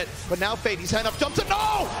under a minute. But now Fate, he's hand up, jumps in.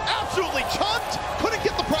 No! Absolutely chunked! Couldn't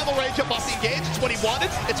get the Primal Rage up off the engage. It's what he wanted.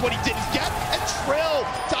 It's what he didn't get. And Trill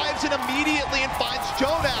dives in immediately and finds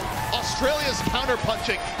Jonak. Australia's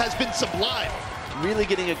counter-punching has been sublime. Really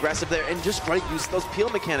getting aggressive there and just try to use those peel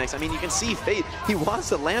mechanics. I mean, you can see Fate, he wants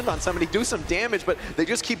to land on somebody, do some damage, but they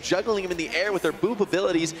just keep juggling him in the air with their boop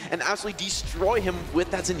abilities and absolutely destroy him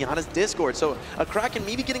with that Zenyatta's Discord. So a Kraken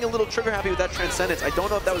maybe getting a little trigger happy with that Transcendence. I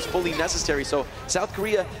don't know if that was fully necessary. So South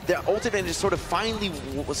Korea, their ult advantage sort of finally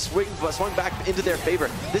swung back into their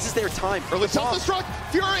favor. This is their time. Early self-destruct,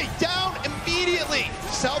 Fury down immediately.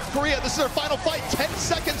 South Korea, this is their final fight, 10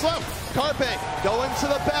 seconds left. Carpe going to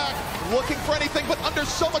the back, looking for anything, but under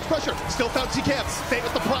so much pressure. Still found CKM. Fate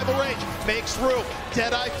with the primal range. Makes room.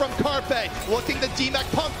 Deadeye from Carpe. Looking to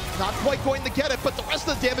DMAC Punk. Not quite going to get it, but the rest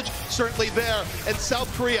of the damage certainly there. And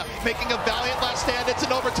South Korea making a valiant last stand. It's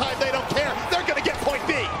an overtime. They don't care. They're going to get point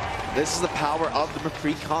B. This is the power of the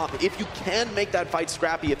McCree comp. If you can make that fight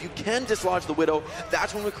scrappy, if you can dislodge the Widow,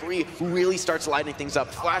 that's when McCree really starts lighting things up.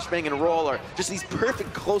 Flashbang and roll are just these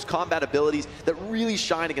perfect close combat abilities that really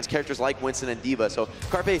shine against characters like Winston and D.Va. So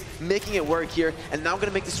Carpe making it work here, and now going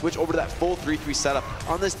to make the switch over to that full 3-3 setup.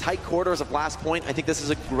 On this tight corridors of last point, I think this is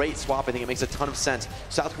a great swap. I think it makes a ton of sense.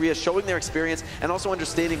 South Korea showing their experience and also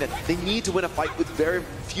understanding that they need to win a fight with very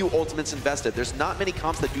few ultimates invested. There's not many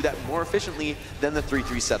comps that do that more efficiently than the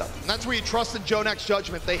 3-3 setup. And that's where you trust in Jonak's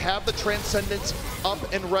judgment. They have the Transcendence up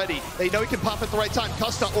and ready. They know he can pop at the right time.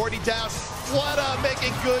 Custa already down. Fleta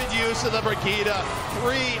making good use of the Brigida.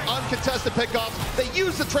 3 uncontested pickoffs. They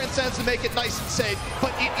use the Transcendence to make it nice and safe,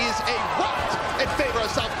 but it is a rout in favor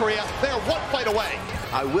of South Korea. They are one fight away.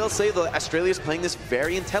 I will say that Australia's playing this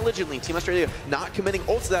very intelligently. Team Australia not committing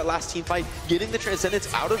ults to that last team fight, getting the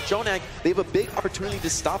Transcendence out of Jonak. They have a big opportunity to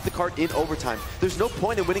stop the card in overtime. There's no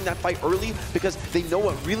point in winning that fight early because they know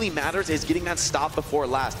what really matters is getting that stop before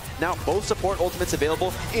last. Now, both support ultimates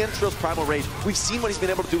available and Trill's Primal Rage. We've seen what he's been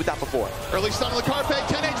able to do with that before. Early stun on the Carpe,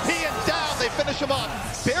 10 HP and down. They finish him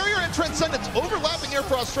off. Barrier and Transcendence overlapping here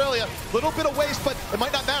for Australia. Little bit of waste, but it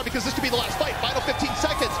might not matter because this could be the last fight. Final 15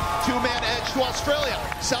 seconds. 2-man edge to Australia.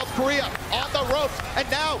 South Korea on the ropes, and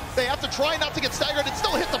now they have to try not to get staggered and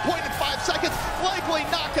still hit the point in 5 seconds. Likely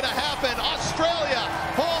not going to happen. Australia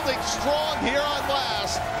holding strong here on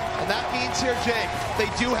last. And that means here, Jake, they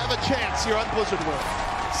do have a chance here on Blizzard World.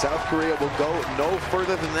 South Korea will go no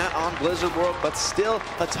further than that on Blizzard World, but still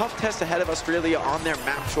a tough test ahead of Australia on their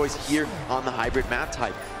map choice here on the hybrid map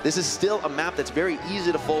type. This is still a map that's very easy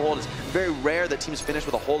to full hold. It's very rare that teams finish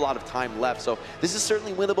with a whole lot of time left. So this is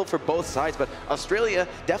certainly winnable for both sides, but Australia,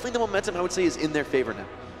 definitely the momentum I would say is in their favor now.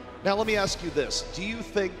 Now let me ask you this. Do you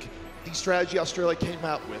think the strategy Australia came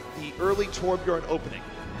out with, the early Torbjorn opening,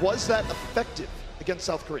 was that effective against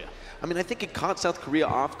South Korea? I mean, I think it caught South Korea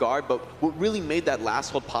off guard, but what really made that last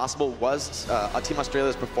hold possible was Team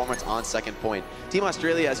Australia's performance on second point. Team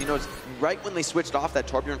Australia, as you know, right when they switched off that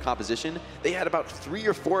Torbjorn composition, they had about 3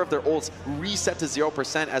 or 4 of their ults reset to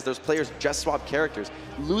 0% as those players just swapped characters.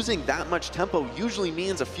 Losing that much tempo usually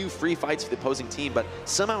means a few free fights for the opposing team, but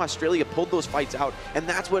somehow Australia pulled those fights out, and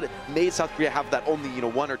that's what made South Korea have that only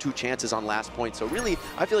 1 or 2 chances on last point. So really,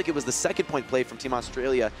 I feel like it was the second point play from Team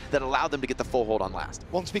Australia that allowed them to get the full hold on last.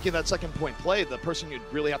 Well, and speaking of that second point play, the person you'd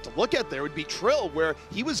really have to look at there would be Trill, where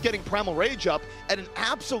he was getting Primal Rage up at an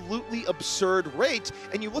absolutely absurd rate.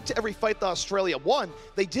 And you look to every fight that Australia won,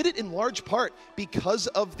 they did it in large part because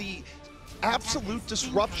of the absolute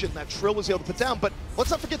disruption that Trill was able to put down. But let's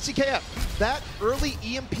not forget CKM. That early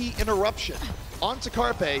EMP interruption onto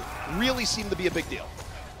Carpe really seemed to be a big deal.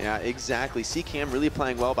 Yeah, exactly. CKM really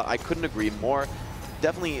playing well, but I couldn't agree more.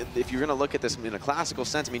 Definitely, if you're going to look at this in a classical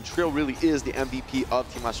sense, I mean, Trill really is the MVP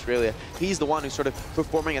of Team Australia. He's the one who's sort of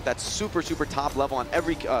performing at that super, super top level on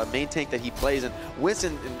every main tank that he plays. And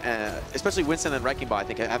Winston, especially Winston and Wrecking Ball, I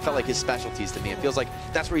think, I felt like his specialties to me. It feels like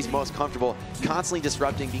that's where he's most comfortable, constantly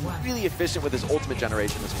disrupting, being really efficient with his ultimate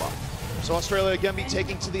generation as well. So Australia again be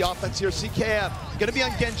taking to the offense here. CKM going to be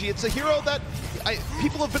on Genji. It's a hero that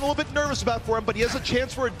people have been a little bit nervous about for him, but he has a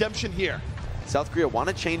chance for redemption here. South Korea want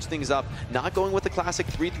to change things up, not going with the classic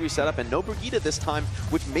 3-3 setup, and no Brigida this time,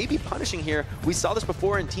 which may be punishing here. We saw this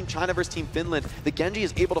before in Team China versus Team Finland. The Genji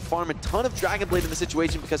is able to farm a ton of Dragon Blade in the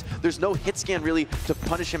situation because there's no hit scan really to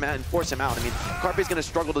punish him out and force him out. I mean, Carpe's going to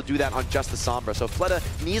struggle to do that on just the Sombra, so Fleta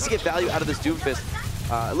needs to get value out of this Doomfist.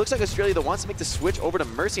 It looks like Australia that wants to make the switch over to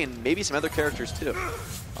Mercy and maybe some other characters too.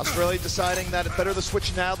 Australia deciding that it's better to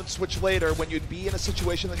switch now than switch later when you'd be in a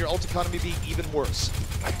situation that your ult economy be even worse.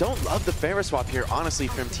 I don't love the Pharah swap here, honestly,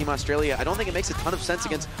 from Team Australia. I don't think it makes a ton of sense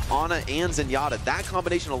against Ana and Zenyatta. That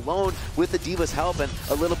combination alone with the D.Va's help and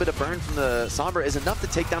a little bit of burn from the Sombra is enough to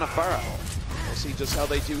take down a Pharah. We'll see just how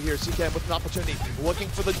they do here. CKM with an opportunity, looking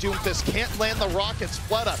for the Doomfist, can't land the rockets.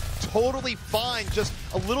 Fleta totally fine, just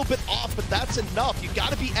a little bit off, but that's enough. You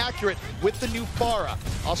got to be accurate with the new Pharah.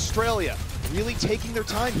 Australia really taking their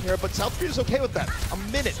time here, but South Korea's okay with that. A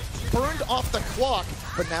minute burned off the clock,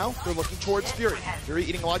 but now they're looking towards Fury. Fury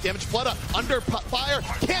eating a lot of damage. Fleta under fire,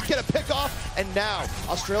 can't get a pick off, and now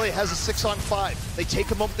Australia has a 6-on-5. They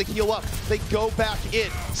take a moment to heal up. They go back in.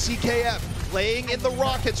 CKM laying in the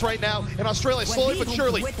rockets right now, and Australia slowly but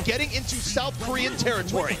surely getting into South Korean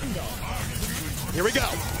territory. Here we go.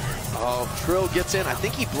 Oh, Trill gets in. I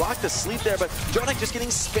think he blocked the sleep there, but Jonak just getting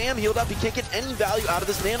spam healed up. He can't get any value out of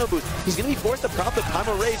this nano boost. He's going to be forced to prop the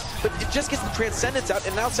Primal Rage, but it just gets the Transcendence out,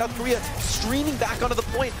 and now South Korea streaming back onto the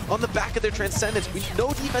point on the back of their Transcendence. No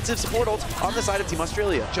defensive support ults on the side of Team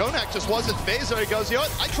Australia. Jonak just wasn't phased there. He goes, you know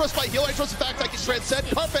what? I trust my heal. I trust the fact I can transcend.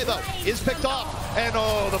 Carpe, though, is picked off. And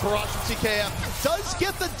oh, the barrage from CKM does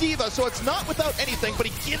get the Diva, so it's not without anything, but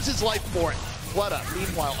he gives his life for it. Fleta,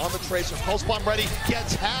 meanwhile, on the Tracer. Pulse Bomb ready,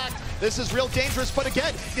 gets hacked. This is real dangerous, but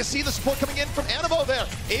again, you see the support coming in from Animo there.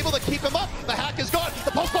 Able to keep him up. The hack is gone.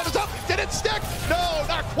 The Pulse Bomb is up. Did it stick? No,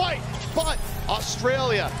 not quite. But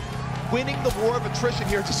Australia winning the war of attrition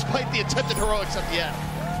here despite the attempted heroics at the end.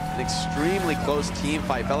 An extremely close team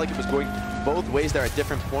fight. Felt like it was going both ways there at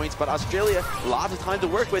different points, but Australia, lots of time to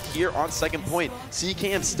work with here on second point.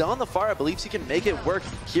 CKM still on the fire, believes he can make it work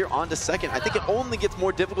here on to second. I think it only gets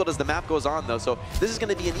more difficult as the map goes on, though, so this is going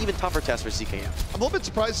to be an even tougher test for CKM. I'm a little bit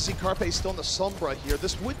surprised to see Carpe still in the Sombra here.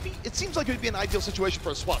 This would be, it seems like it would be an ideal situation for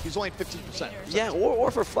a swap. He's only 15%. Yeah, or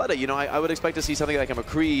for Fleta. You know, I would expect to see something like a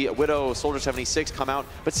McCree, Widow, Soldier 76 come out,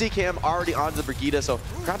 but CKM already onto the Brigida, so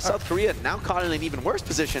perhaps South Korea now caught in an even worse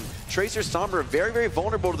position. Tracer, Sombra, very, very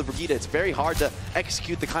vulnerable to the Brigida. It's very hard to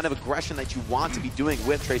execute the kind of aggression that you want to be doing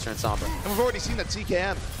with Tracer and Sombra. And we've already seen that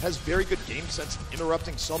CKM has very good game sense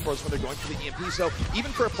interrupting Sombras when they're going for the EMP, so even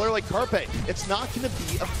for a player like Carpe, it's not going to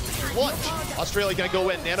be a free lunch. Australia going to go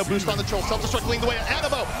in, nano boost on the Trill, self-destruct leading the way,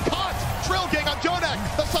 Animo, caught, Trill gang on Jonak,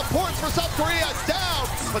 the supports for South Korea down,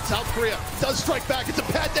 but South Korea does strike back. It's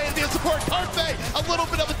a bad day to be a support. Carpe, a little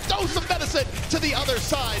bit of a dose of medicine to the other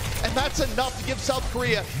side, and that's enough to give South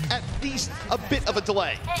Korea at least a bit of a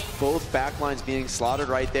delay. Both backlines being slaughtered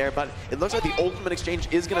right there, but it looks like the ultimate exchange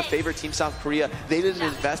is going to favor Team South Korea. They didn't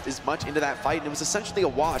invest as much into that fight, and it was essentially a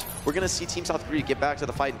wash. We're going to see Team South Korea get back to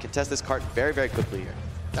the fight and contest this cart very, very quickly here.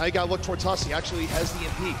 Now you gotta look towards Huss. He actually has the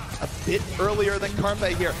EMP a bit earlier than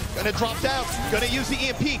Carpe here. Gonna drop down, gonna use the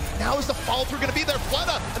EMP. Now is the follow through gonna be there?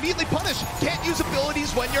 Fleta immediately punished. Can't use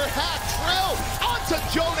abilities when you're hacked. Trill onto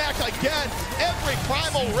Jonak again. Every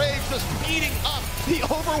Primal Rage just beating up the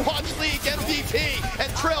Overwatch League MVP. And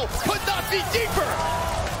Trill could not be deeper.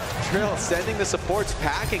 Trill sending the supports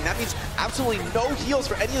packing. That means absolutely no heals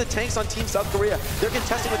for any of the tanks on Team South Korea. They're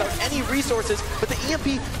contesting without any resources, but the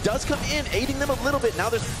EMP does come in, aiding them a little bit. Now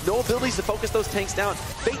there's no abilities to focus those tanks down.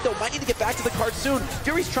 Fate, though, might need to get back to the card soon.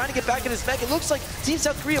 Fury's trying to get back in his mech. It looks like Team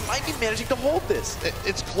South Korea might be managing to hold this.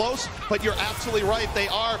 It's close, but you're absolutely right. They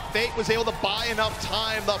are. Fate was able to buy enough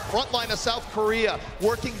time. The front line of South Korea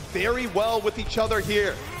working very well with each other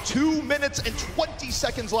here. 2 minutes and 20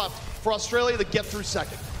 seconds left for Australia to get through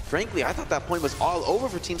second. Frankly, I thought that point was all over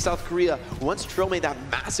for Team South Korea once Trill made that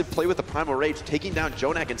massive play with the Primal Rage, taking down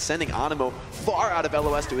Jonak and sending Animo far out of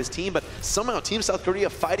LOS to his team, but somehow Team South Korea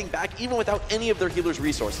fighting back even without any of their healers'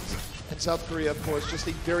 resources. And South Korea, of course, just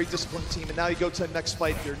a very disciplined team. And now you go to the next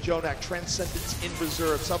fight here. Jonak, Transcendence in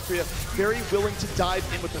reserve. South Korea very willing to dive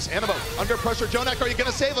in with this. Animo, under pressure. Jonak, are you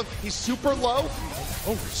going to save him? He's super low.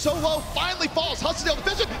 Oh, so low, finally falls. Hussdale the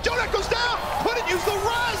vision. Jonak goes down. Couldn't use the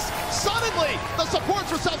res. Suddenly, the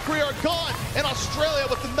supports for South Korea are gone. And Australia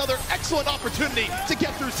with another excellent opportunity to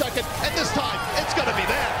get through second. And this time, it's going to be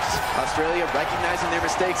theirs. Australia recognizing their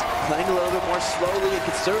mistakes, playing a little bit more slowly and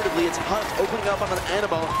conservatively. It's Hunt opening up on an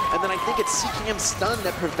Animo, and then I think it's CKM stun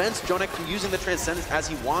that prevents Jonak from using the Transcendence as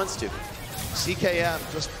he wants to. CKM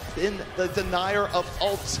just been the denier of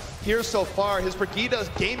ults here so far. His Brigida's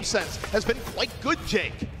game sense has been quite good,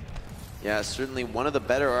 Jake. Yeah, certainly one of the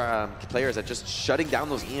better players at just shutting down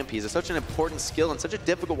those EMPs. It's such an important skill and such a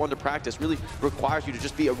difficult one to practice. Really requires you to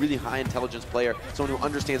just be a really high intelligence player, someone who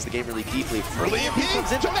understands the game really deeply. Early EMP,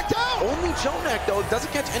 Jonak down! Only Jonak, though. It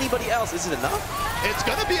doesn't catch anybody else. Is it enough? It's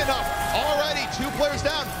going to be enough. Already 2 players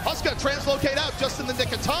down. Huss going to translocate out just in the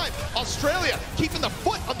nick of time. Australia keeping the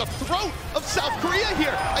foot on the throat of South Korea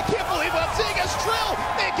here. I can't believe what I'm seeing as Trill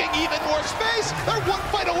making even more space. They're 1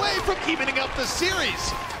 fight away from evening up the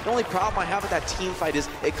series. The only problem I have with that team fight is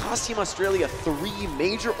it cost Team Australia 3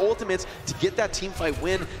 major ultimates to get that team fight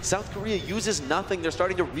win. South Korea uses nothing. They're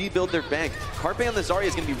starting to rebuild their bank. Carpe on the Zarya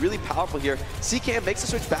is going to be really powerful here. CKM makes the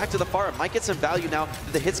switch back to the Pharah. Might get some value now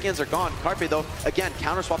that the hit scans are gone. Carpe, though, again,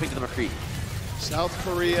 counter-swapping to the McCree. South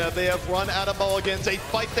Korea, they have run out of mulligans. A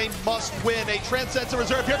fight they must win. A Transcendence in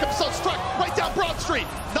reserve. Here comes Self-Struck right down Broad Street.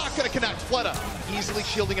 Not going to connect. Fleta easily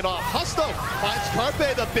shielding it off. Husto finds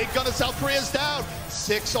Carpe. The big gun of South Korea is down.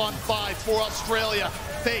 6 on 5 for Australia.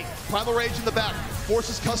 Fate, Primal Rage in the back.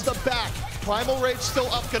 Forces Custa back. Primal Rage still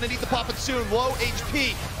up. Going to need to pop it soon. Low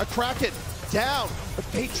HP. A Kraken down. But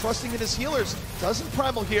Fate trusting in his healers. Doesn't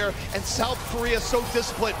Primal here. And South Korea so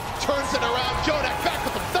disciplined. Turns it around. Jonak back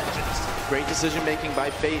with the vengeance. Great decision making by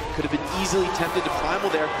Fate. Could have been easily tempted to Primal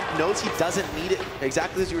there. Knows he doesn't need it.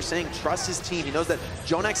 Exactly as you were saying, trusts his team. He knows that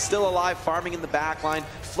Jonak's still alive, farming in the back line.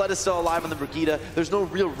 Flood is still alive on the Brigida. There's no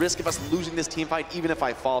real risk of us losing this team fight, even if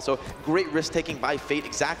I fall. So great risk taking by Fate.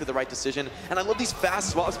 Exactly the right decision. And I love these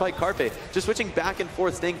fast swaps by Carpe. Just switching back and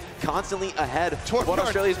forth, staying constantly ahead of what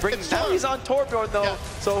Australia's bringing. Now he's on Torbjorn though. Yeah.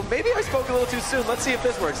 So maybe I spoke a little too soon. Let's see if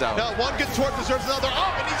this works out. No, one good Torb deserves another.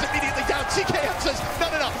 Oh, and he's immediately down. CKM says,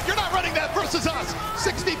 no, you're not running that versus us.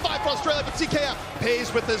 65 for Australia, but CKM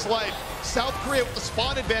pays with his life. South Korea with the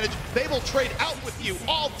spawn advantage. They will trade out with you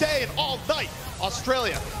all day and all night.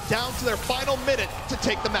 Australia down to their final minute to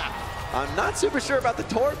take the map. I'm not super sure about the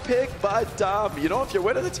Torb pick, but you know, if you're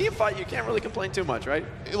winning the team fight, you can't really complain too much, right?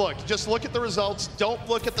 Look, just look at the results. Don't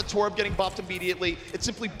look at the Torb getting buffed immediately. It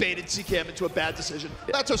simply baited CKM into a bad decision.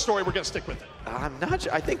 That's our story. We're going to stick with it. I'm not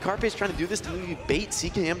sure. I think Carpe's trying to do this to maybe bait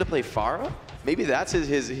CKM to play Pharah. Maybe that's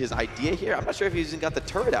his idea here. I'm not sure if he's even got the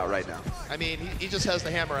turret out right now. I mean, he just has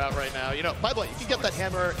the hammer out right now. You know, by the way, you can get that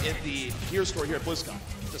hammer in the gear store here at BlizzCon.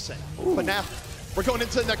 Just saying. Ooh. But now, we're going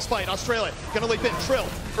into the next fight. Australia gonna leap in. Trill,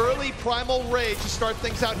 early primal rage to start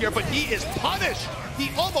things out here, but he is punished.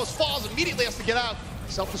 He almost falls, immediately has to get out.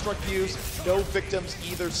 Self-destruct views, no victims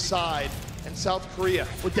either side. And South Korea,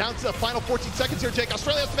 we're down to the final 14 seconds here, Jake.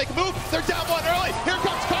 Australia has to make a move. They're down one early. Here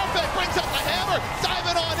comes Carpe, brings out the hammer,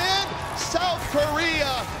 diving on in. South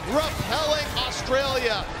Korea repelling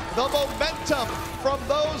Australia. The momentum from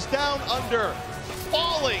those down under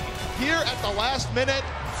falling here at the last minute.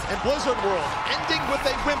 And Blizzard World ending with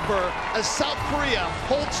a whimper as South Korea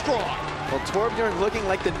holds strong. Well, Torbjorn looking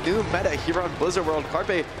like the new meta here on Blizzard World.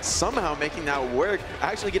 Carpe somehow making that work,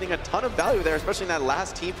 actually getting a ton of value there, especially in that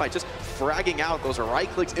last team fight, just fragging out those right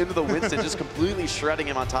clicks into the Winston, just completely shredding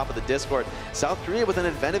him on top of the Discord. South Korea with an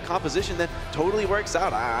inventive composition that totally works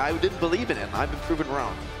out. I didn't believe in it, and I've been proven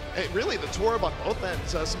wrong. Hey, really, the Torb on both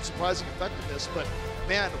ends, some surprising effectiveness, but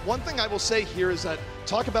man, one thing I will say here is that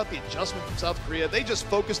talk about the adjustment from South Korea. They just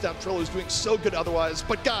focused down Trill, who's doing so good otherwise.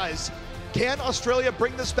 But guys, can Australia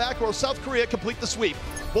bring this back, or will South Korea complete the sweep?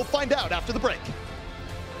 We'll find out after the break.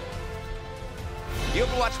 The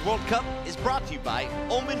Overwatch World Cup is brought to you by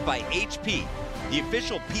Omen by HP, the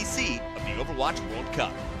official PC of the Overwatch World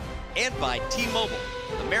Cup, and by T-Mobile,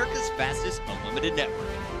 America's fastest unlimited network.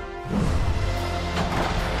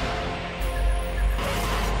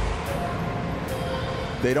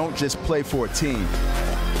 They don't just play for a team.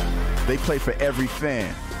 They play for every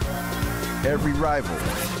fan, every rival,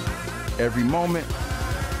 every moment,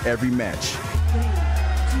 every match.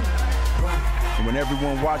 And when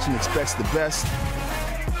everyone watching expects the best,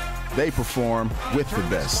 they perform with the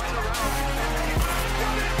best.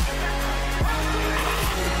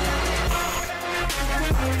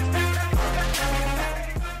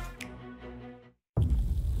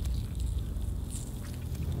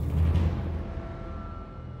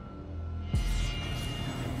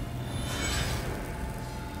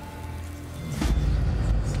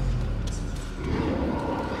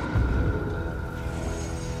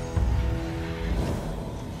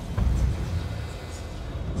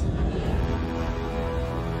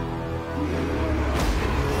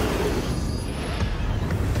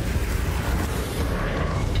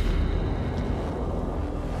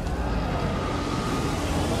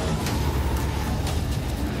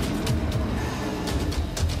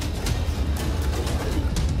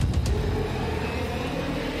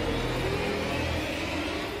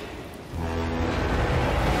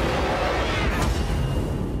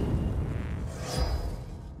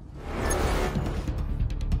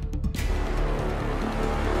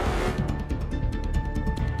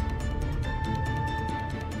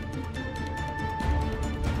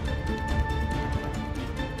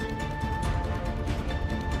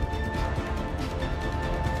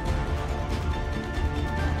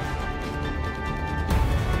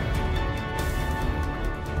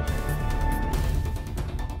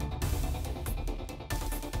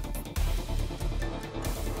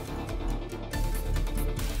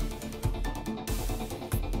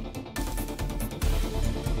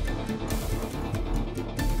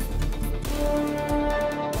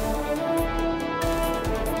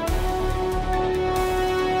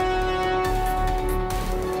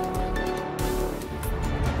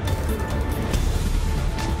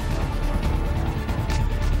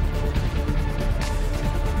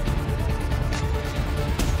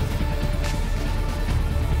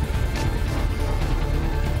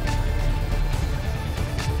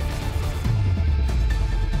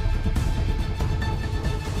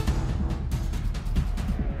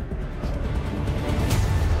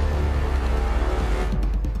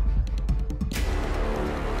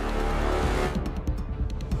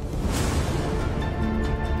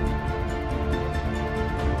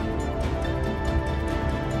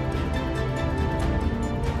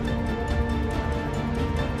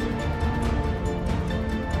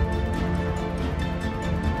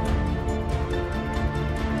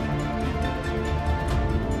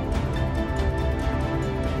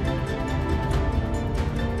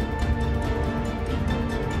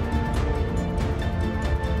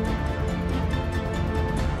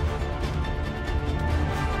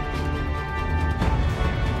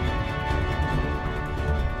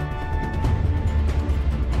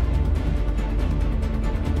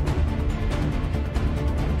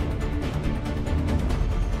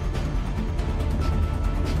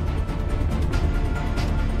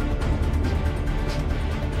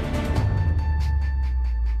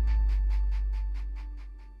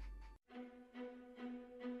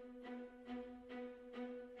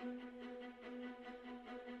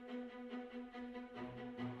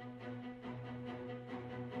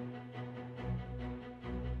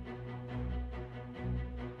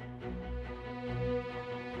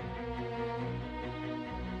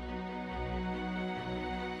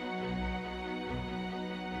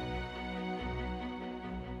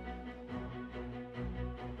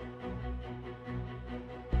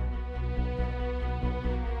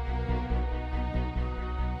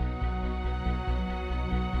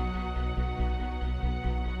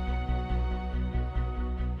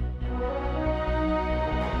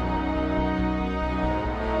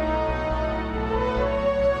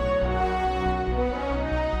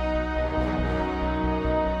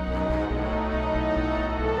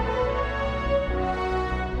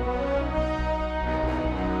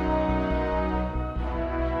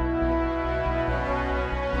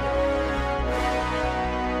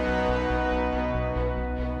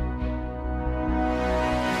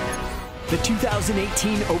 The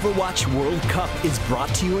 2018 Overwatch World Cup is brought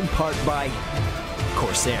to you in part by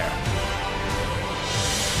Corsair,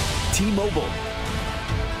 T-Mobile,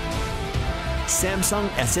 Samsung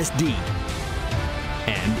SSD,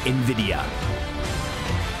 and NVIDIA.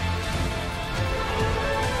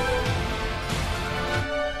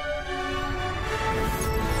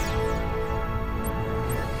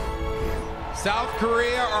 South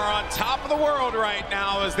Korea are on top of the world right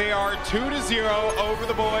now as they are 2-0 over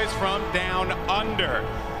the boys from down under.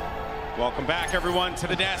 Welcome back, everyone, to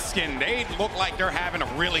the desk, and they look like they're having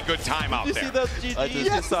a really good time out there. Did you see that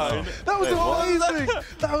GG sign? That was amazing.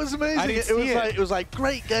 That was amazing. It was like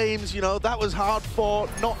great games, you know. That was hard fought.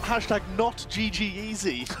 Not GG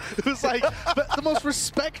easy. It was like the most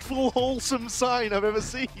respectful, wholesome sign I've ever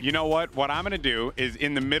seen. You know what? What I'm gonna do is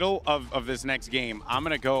in the middle of this next game, I'm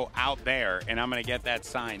gonna go out there and I'm gonna get that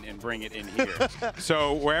sign and bring it in here.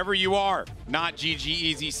 So wherever you are, not GG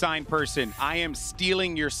easy sign person, I am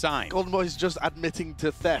stealing your sign. Golden Boy's just admitting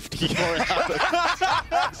to theft before it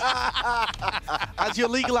happens. As your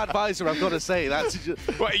legal advisor, I've got to say, that's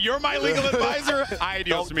just... Well, you're my legal advisor? Ay,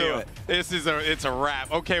 Dios mío. It's a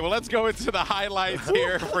wrap. Okay, well, let's go into the highlights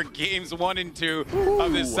here for games 1 and 2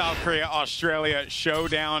 of this South Korea-Australia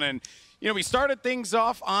showdown. And, you know, we started things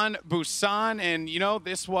off on Busan, and, you know,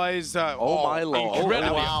 this was... oh, my Lord.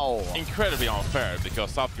 Incredibly unfair,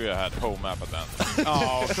 because South Korea had home map advantage.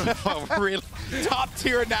 Oh, really?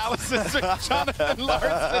 Top-tier analysis with Jonathan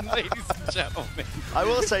Larson, ladies and gentlemen. I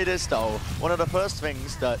will say this, though. One of the first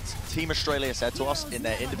things that Team Australia said to us in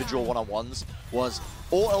their individual one-on-ones was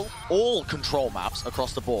all control maps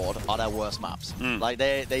across the board are their worst maps. Like,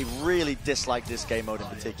 they really dislike this game mode in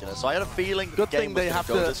particular. So I had a feeling good thing they have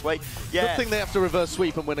to go this way. Yeah. Good thing they have to reverse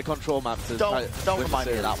sweep and win a control map. Don't remind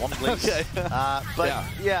me of that one, please. Okay. But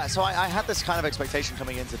yeah, so I had this kind of expectation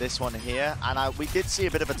coming into this one here, and we did see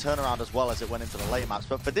a bit of a turnaround as well as it went into the late maps.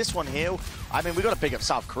 But for this one here, I mean, we got to pick up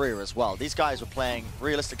South Korea as well. These guys were playing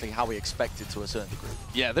realistically how we expected to a certain degree.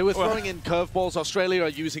 Yeah, they were throwing in curveballs. Australia are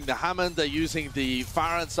using the Hammond, they're using the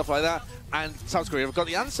Farah and stuff like that. And South Korea have got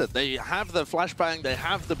the answer. They have the flashbang, they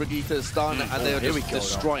have the Brigitte stun, and they are just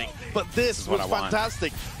destroying. But this was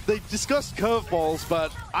fantastic. They discussed curveballs,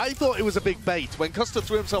 but I thought it was a big bait. When Custer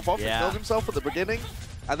threw himself off and killed himself at the beginning,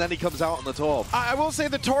 and then he comes out on the Torb. I will say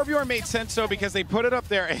the Torbjorn made sense, though, because they put it up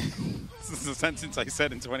there. This is a sentence I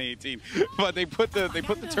said in 2018, but they put the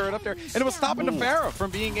turret up there, and it was stopping the Farah from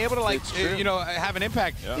being able to, like, you know, have an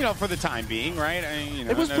impact, you know, for the time being, right? I mean, you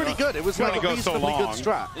know, it was pretty good. It was like a reasonably good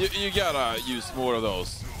strat. You gotta use more of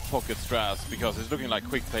those pocket strats because it's looking like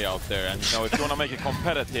quick play out there, and you know, if you want to make it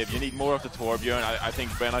competitive, you need more of the Torbjorn. I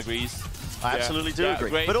think Ben agrees. I absolutely do agree.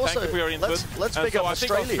 Great. But also, let's pick up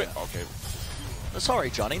Australia. Okay. Sorry,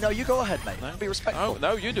 Johnny. No, you go ahead, mate. Be respectful.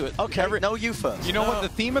 No, you do it. Okay, no, you first. You know what? The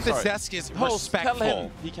theme of this desk is respectful. Tell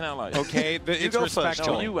him. He can analyze. Okay, it's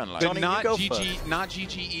respectful. No, you analyze. The not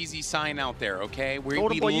GG easy sign out there, okay? We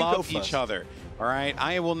love each other. All right,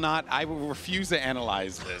 I will refuse to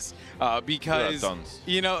analyze this because,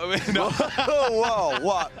 you know, no. Whoa,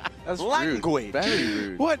 what? That's language. Rude. Very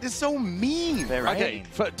rude. What is so mean? Okay,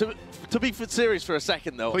 to be serious for a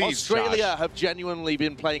second, though, please, Australia Josh. have genuinely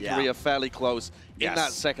been playing Korea fairly close in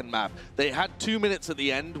that second map. They had 2 minutes at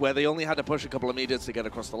the end where they only had to push a couple of meters to get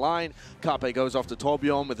across the line. Carpe goes off to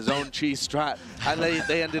Torbjorn with his own cheese strat, and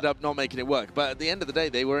they ended up not making it work. But at the end of the day,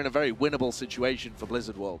 they were in a very winnable situation for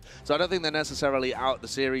Blizzard World. So I don't think they're necessarily out the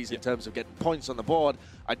series in terms of getting points on the board.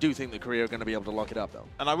 I do think that Korea are going to be able to lock it up, though.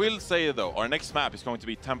 And I will say, though, our next map is going to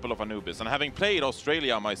be Temple of Anubis. And having played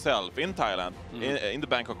Australia myself in Thailand, in the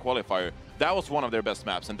Bangkok qualifier, that was one of their best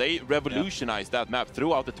maps. And they revolutionized that map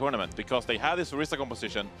throughout the tournament because they had this Orisa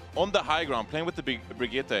composition on the high ground, playing with the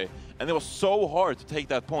Brigitte. And it was so hard to take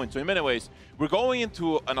that point. So in many ways, we're going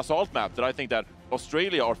into an assault map that I think that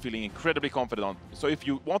Australia are feeling incredibly confident on. So if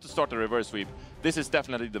you want to start a reverse sweep, this is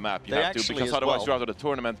definitely the map you have to, because otherwise you're out of the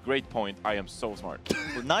tournament. Great point. I am so smart.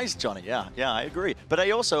 Nice, Johnny. Yeah, I agree. But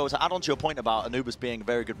I also, to add on to your point about Anubis being a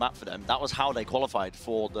very good map for them, that was how they qualified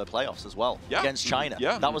for the playoffs as well against China.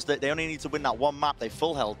 That was they only need to win that one map. They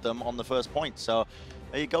full held them on the first point. So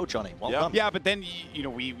there you go, Johnny. Well done. Yeah, but then, you know,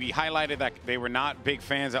 we highlighted that they were not big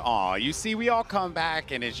fans of, oh, you see, we all come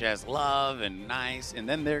back and it's just love and nice, and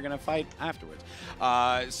then they're going to fight afterwards.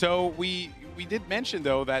 So we did mention,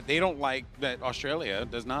 though, that they don't like, that Australia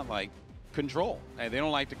does not like control. They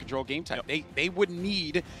don't like the control game type. They would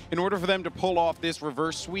need, in order for them to pull off this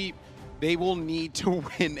reverse sweep, they will need to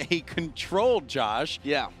win a control, Josh.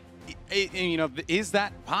 Yeah. You know, is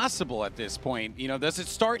that possible at this point? You know, does it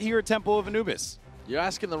start here at Temple of Anubis? You're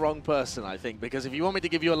asking the wrong person, I think, because if you want me to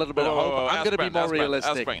give you a little bit of hope, I'm going to be more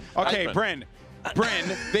realistic. Okay, Bren,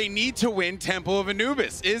 Bren, they need to win Temple of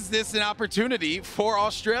Anubis. Is this an opportunity for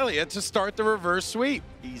Australia to start the reverse sweep?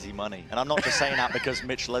 Easy money. And I'm not just saying that because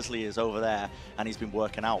Mitch Leslie is over there and he's been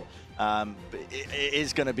working out. But it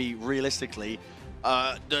is going to be realistically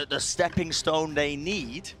the stepping stone they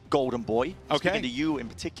need, Golden Boy. I'm speaking to you in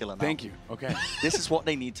particular now. Thank you. Okay. This is what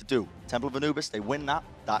they need to do. Temple of Anubis, they win that.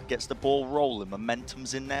 That gets the ball rolling.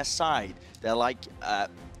 Momentum's in their side. They're like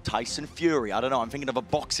Tyson Fury. I don't know. I'm thinking of a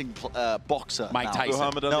boxing boxer. Mike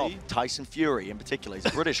Tyson. No, Tyson Fury in particular. He's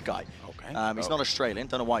a British guy. Okay. He's not Australian.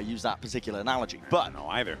 Don't know why I use that particular analogy. But I don't know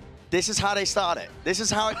either. This is how they start it. This is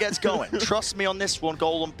how it gets going. Trust me on this one,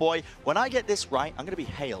 Golden Boy. When I get this right, I'm going to be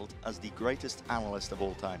hailed as the greatest analyst of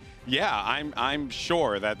all time. Yeah, I'm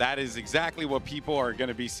sure that is exactly what people are going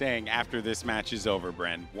to be saying after this match is over,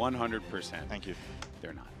 Bren. 100%. Thank you.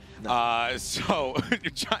 They're not. No. So,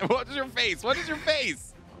 what is your face? What is your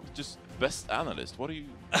face? Just best analyst. What are you?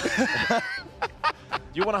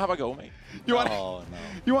 You want to have a go, mate? You want? Oh no.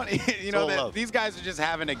 You want? You know, these guys are just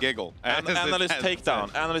having a giggle. Analyst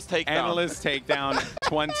takedown. Analyst takedown. Analyst takedown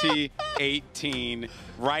 2018.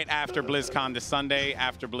 Right after BlizzCon, the Sunday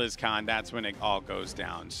after BlizzCon, that's when it all goes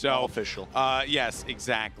down. So all official. Yes,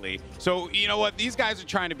 exactly. So you know what? These guys are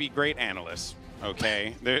trying to be great analysts.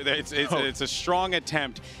 Okay, it's a strong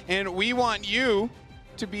attempt, and we want you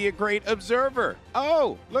to be a great observer.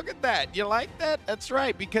 Oh, look at that. You like that? That's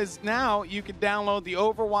right, because now you can download the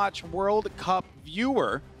Overwatch World Cup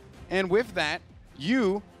viewer, and with that,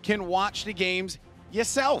 you can watch the games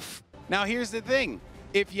yourself. Now, here's the thing.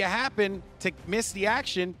 If you happen to miss the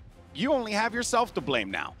action, you only have yourself to blame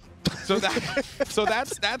now. So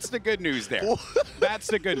that's the good news there. That's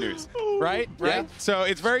the good news, right? Right. So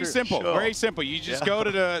it's very simple. Sure. Very simple. You just go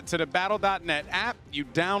to the Battle.net app. You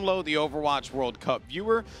download the Overwatch World Cup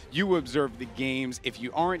viewer. You observe the games. If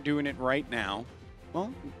you aren't doing it right now,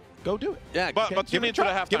 well, go do it. Yeah, but tune into the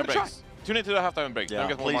halftime breaks. Tune into the halftime break. Yeah,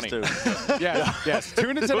 get more money. do. Yes.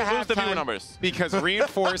 Tune into the Boost the viewer halftime numbers. because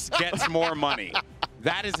Reinforce gets more money.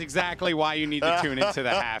 That is exactly why you need to tune into the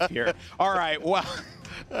half here. All right. Well.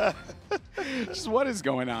 Just what is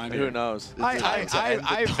going on here? Who knows?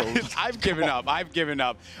 I've given up. I've given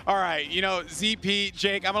up. All right, you know, ZP,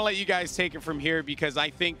 Jake, I'm going to let you guys take it from here because I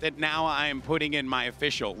think that now I am putting in my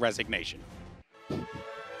official resignation.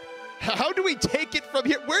 How do we take it from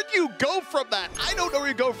here? Where do you go from that? I don't know where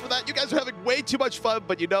you go from that. You guys are having way too much fun,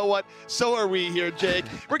 but you know what? So are we here, Jake.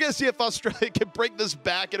 We're going to see if Australia can bring this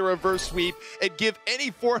back in a reverse sweep and give any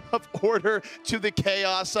form of order to the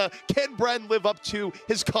chaos. Can Bren live up to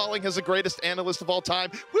his calling as the greatest analyst of all time?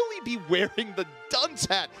 Will he be wearing the dunce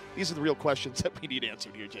hat? These are the real questions that we need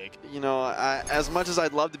answered here, Jake. You know, as much as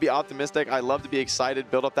I'd love to be optimistic, I love to be excited,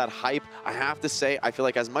 build up that hype, I have to say, I feel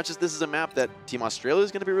like as much as this is a map that Team Australia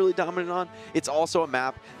is going to be really dominant on, it's also a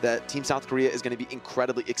map that Team South Korea is going to be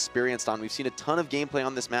incredibly experienced on. We've seen a ton of gameplay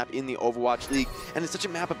on this map in the Overwatch League, and it's such a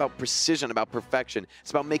map about precision, about perfection.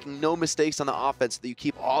 It's about making no mistakes on the offense so that you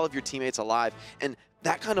keep all of your teammates alive. And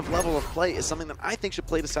that kind of level of play is something that I think should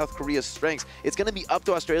play to South Korea's strengths. It's going to be up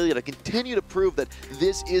to Australia to continue to prove that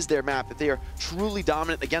this is their map, that they are truly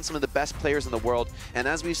dominant against some of the best players in the world. And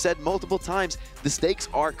as we've said multiple times, the stakes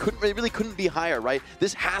really couldn't be higher, right?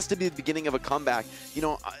 This has to be the beginning of a comeback. You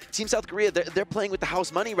know, Team South Korea, they're playing with the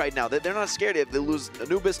house money right now. They're not scared. If they lose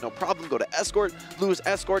Anubis, no problem. Go to Escort. Lose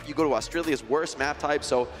Escort, you go to Australia's worst map type.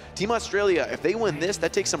 So Team Australia, if they win this,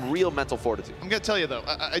 that takes some real mental fortitude. I'm going to tell you, though,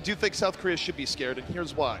 I do think South Korea should be scared, and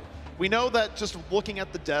here's why. We know that just looking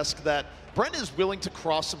at the desk that Brent is willing to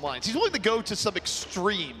cross some lines. He's willing to go to some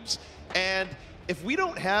extremes. And if we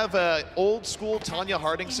don't have an old school Tanya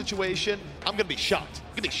Harding situation, I'm going to be shocked.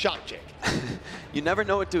 I'm going to be shocked, Jake. You never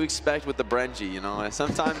know what to expect with the Brenji, you know.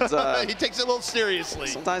 Sometimes he takes it a little seriously.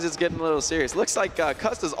 Sometimes it's getting a little serious. Looks like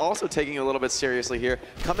Custa's also taking it a little bit seriously here.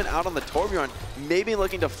 Coming out on the Torbjorn, maybe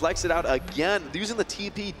looking to flex it out again, using the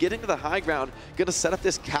TP, getting to the high ground, gonna set up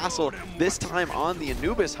this castle, this time on the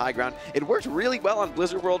Anubis high ground. It worked really well on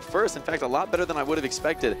Blizzard World first. In fact, a lot better than I would have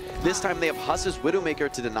expected. This time they have Huss's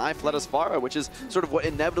Widowmaker to deny Fleda's Farah, which is sort of what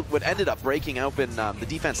ended up breaking open the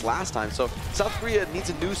defense last time. So South Korea needs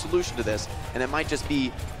a new solution to this, and it might just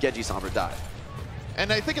be Genji Sombra die.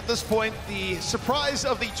 And I think at this point, the surprise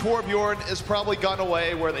of the Torbjorn has probably gone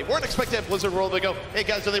away, where they weren't expecting at Blizzard World. They go, hey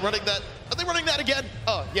guys, are they running that? Are they running that again?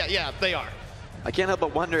 Oh, yeah, they are. I can't help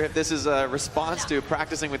but wonder if this is a response to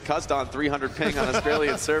practicing with Custa on 300 ping on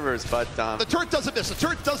Australian servers, but... the turret doesn't miss. The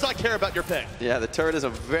turret does not care about your ping. Yeah, the turret is a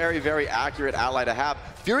very, very accurate ally to have.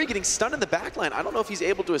 Fury getting stunned in the backline. I don't know if he's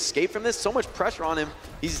able to escape from this. So much pressure on him.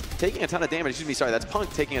 He's taking a ton of damage. Excuse me, sorry, that's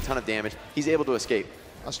Punk taking a ton of damage. He's able to escape.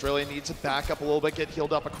 Australia needs to back up a little bit, get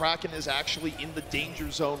healed up. A Kraken is actually in the danger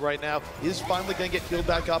zone right now. Is finally going to get healed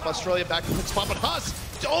back up. Australia back to the spot, but Huss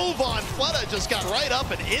dove on. Fleta just got right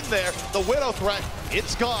up and in there. The Widow threat,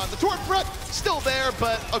 it's gone. The turret threat, still there,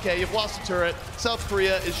 but okay, you've lost the turret. South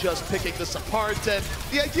Korea is just picking this apart, and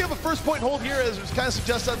the idea of a first point hold here, as was kind of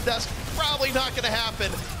suggested on the desk, probably not going to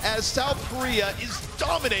happen, as South Korea is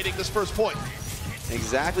dominating this first point.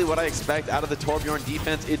 Exactly what I expect out of the Torbjorn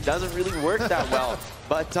defense. It doesn't really work that well.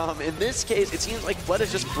 But in this case, it seems like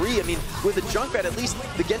Fleta's just free. I mean, with the Junkrat, at least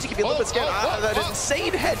the Genji can be a little bit scared. That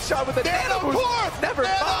insane headshot with the Nano Boost. Never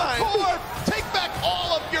mind. Take back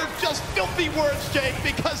all of your just filthy words, Jake,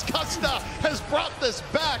 because Custa has brought this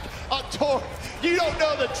back on Tor. You don't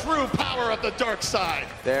know the true power of the dark side.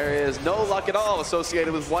 There is no luck at all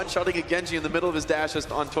associated with one-shotting a Genji in the middle of his dash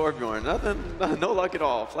just on Torbjorn. Nothing, no luck at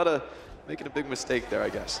all. Fleta making a big mistake there, I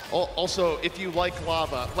guess. Also, if you like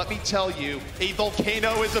lava, let me tell you, a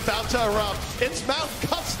volcano is about to erupt. It's Mount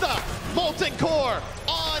Custa, Molten Core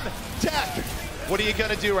on deck. What are you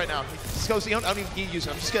gonna do right now? I don't even need to use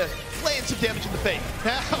it. I'm just gonna lay in some damage in the face.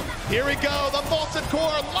 Now, here we go, the Molten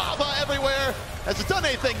Core, lava everywhere. Has it done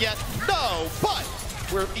anything yet? No, but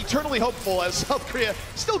we're eternally hopeful as South Korea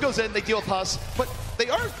still goes in, they deal with Huss, but they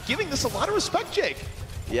are giving this a lot of respect, Jake.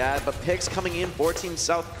 Yeah, but picks coming in for Team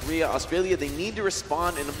South Korea. Australia, they need to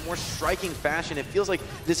respond in a more striking fashion. It feels like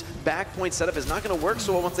this back point setup is not going to work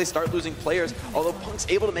so well once they start losing players, although Punk's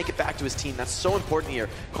able to make it back to his team. That's so important here.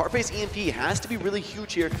 Carpe's EMP has to be really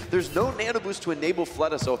huge here. There's no nano boost to enable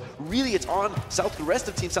Fleta, so really it's on the rest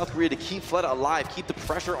of Team South Korea to keep Fleta alive, keep the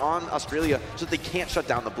pressure on Australia so that they can't shut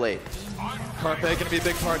down the Blade. Carpe going to be a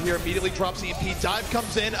big part here. Immediately drops EMP. Dive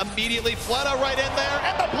comes in. Immediately Fleta right in there.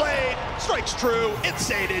 And the Blade strikes true. It's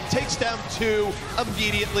sated. Takes down 2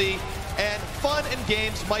 immediately. And fun and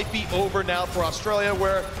games might be over now for Australia,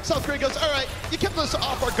 where South Korea goes, all right, you kept us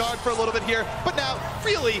off our guard for a little bit here, but now,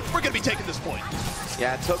 really, we're going to be taking this point.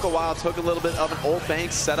 Yeah, it took a while, took a little bit of an old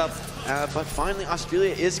bank setup, but finally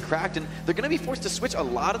Australia is cracked, and they're going to be forced to switch a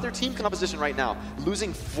lot of their team composition right now,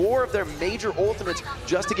 losing 4 of their major ultimates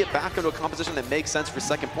just to get back into a composition that makes sense for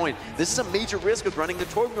second point. This is a major risk with running the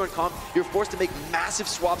Torbjorn comp. You're forced to make massive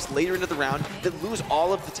swaps later into the round that lose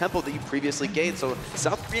all of the tempo that you previously gained, so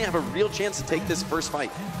South Korea have a real chance to take this first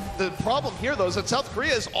fight. The problem here, though, is that South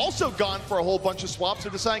Korea has also gone for a whole bunch of swaps.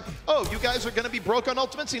 They're deciding, oh, you guys are going to be broke on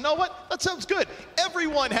ultimates. You know what? That sounds good.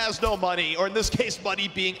 Everyone has no money, or in this case, money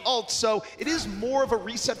being ult, so it is more of a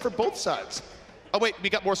reset for both sides. Oh, wait, we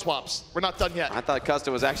got more swaps. We're not done yet. I thought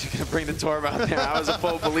Custa was actually going to bring the Torb out there. I was a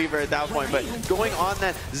full believer at that point, but going on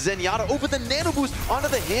that Zenyatta over the Nano Boost onto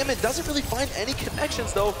the Hammond doesn't really find any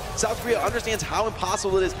connections, though. South Korea understands how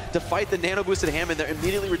impossible it is to fight the Nano Boosted Hammond. They're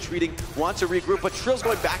immediately retreating, want to regroup, but Trill's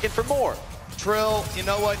going back in for more. Trill, you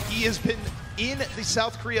know what? He has been in the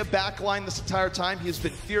South Korea backline this entire time. He has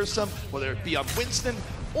been fearsome, whether it be on Winston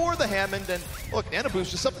or the Hammond. And look, Nano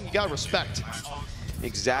Boost is something you got to respect.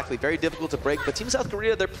 Exactly, very difficult to break, but Team South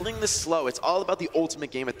Korea, they're playing this slow. It's all about the ultimate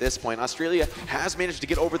game at this point. Australia has managed to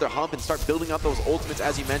get over their hump and start building up those ultimates,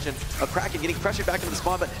 as you mentioned. A Kraken getting pressured back into the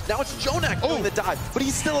spawn, but now it's Jonak doing the dive, but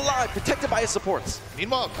he's still alive, protected by his supports.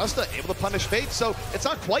 Meanwhile, Custa able to punish Fate, so it's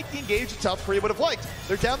not quite the engage that South Korea would have liked.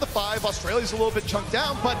 They're down to 5, Australia's a little bit chunked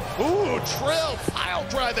down, but ooh, Trill pile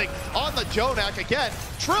driving on the Jonak again.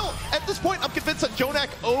 Trill, at this point, I'm convinced that Jonak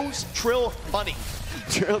owes Trill money.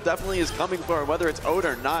 Trill definitely is coming for her, whether it's owed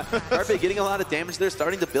or not. Carpe getting a lot of damage there,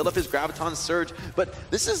 starting to build up his Graviton Surge, but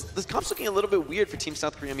this comp's looking a little bit weird for Team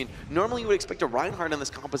South Korea. I mean, normally you would expect a Reinhardt in this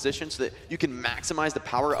composition so that you can maximize the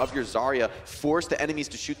power of your Zarya, force the enemies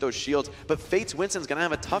to shoot those shields, but Fate's Winston's gonna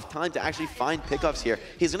have a tough time to actually find pickups here.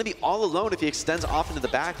 He's gonna be all alone if he extends off into the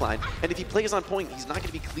backline, and if he plays on point, he's not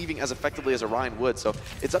gonna be cleaving as effectively as a Ryan would, so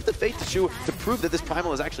it's up to Fate to prove that this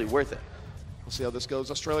Primal is actually worth it. We'll see how this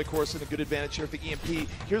goes. Australia, of course, in a good advantage here for EMP.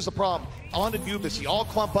 Here's the problem. On Anubis, you all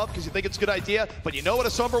clump up because you think it's a good idea, but you know what a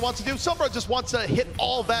Sombra wants to do? Sombra just wants to hit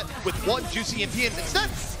all of that with one juicy EMP, and instead,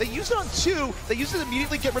 they use it on 2. They use it to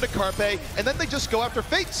immediately get rid of Carpe, and then they just go after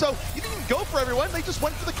Fate. So you didn't even go for everyone. They just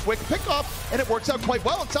went for the quick pickoff, and it works out quite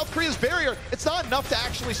well. And South Korea's barrier, it's not enough to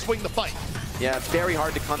actually swing the fight. Yeah, very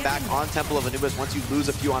hard to come back on Temple of Anubis once you lose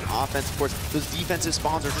a few on offense. Of course, those defensive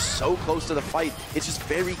spawns are just so close to the fight. It's just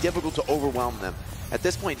very difficult to overwhelm them. At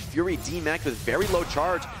this point, Fury D-Mac with very low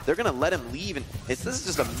charge, they're going to let him leave. And this is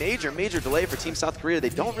just a major, major delay for Team South Korea. They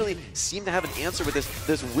don't really seem to have an answer with this.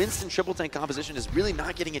 This Winston triple tank composition is really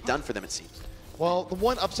not getting it done for them, it seems. Well, the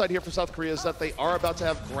one upside here for South Korea is that they are about to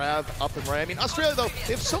have Grav up and running. I mean, Australia, though,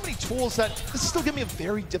 they have so many tools that this is still going to be a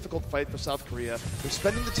very difficult fight for South Korea. They're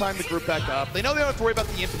spending the time to group back up. They know they don't have to worry about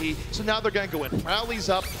the EMP, so now they're going to go in. Rally's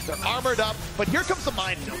up, they're armored up, but here comes the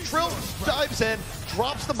mine. Trill dives in,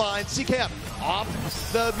 drops the mine. CKM off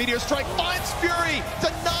the Meteor Strike, finds Fury,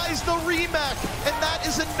 denies the remake, and that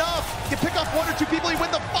is enough. You pick off 1 or 2 people, you win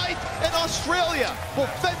the fight, and Australia will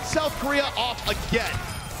fend South Korea off again.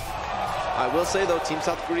 I will say, though, Team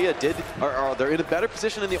South Korea they're in a better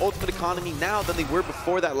position in the Ultimate economy now than they were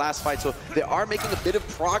before that last fight. So they are making a bit of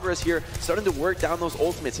progress here, starting to work down those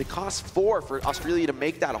ultimates. It costs 4 for Australia to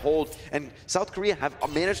make that hold, and South Korea have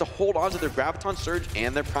managed to hold on to their Graviton Surge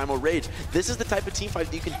and their Primal Rage. This is the type of team fight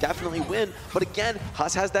that you can definitely win, but again,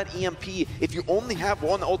 Huss has that EMP. If you only have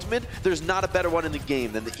one ultimate, there's not a better one in the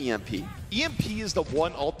game than the EMP. EMP is the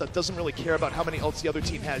one ult that doesn't really care about how many ults the other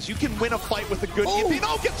team has. You can win a fight with a good EMP.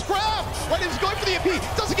 No, gets grabbed! Right, he's going for the EMP.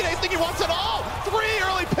 Doesn't get anything he wants at all. 3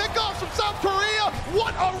 early pickoffs from South Korea.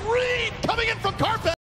 What a read coming in from Carpet.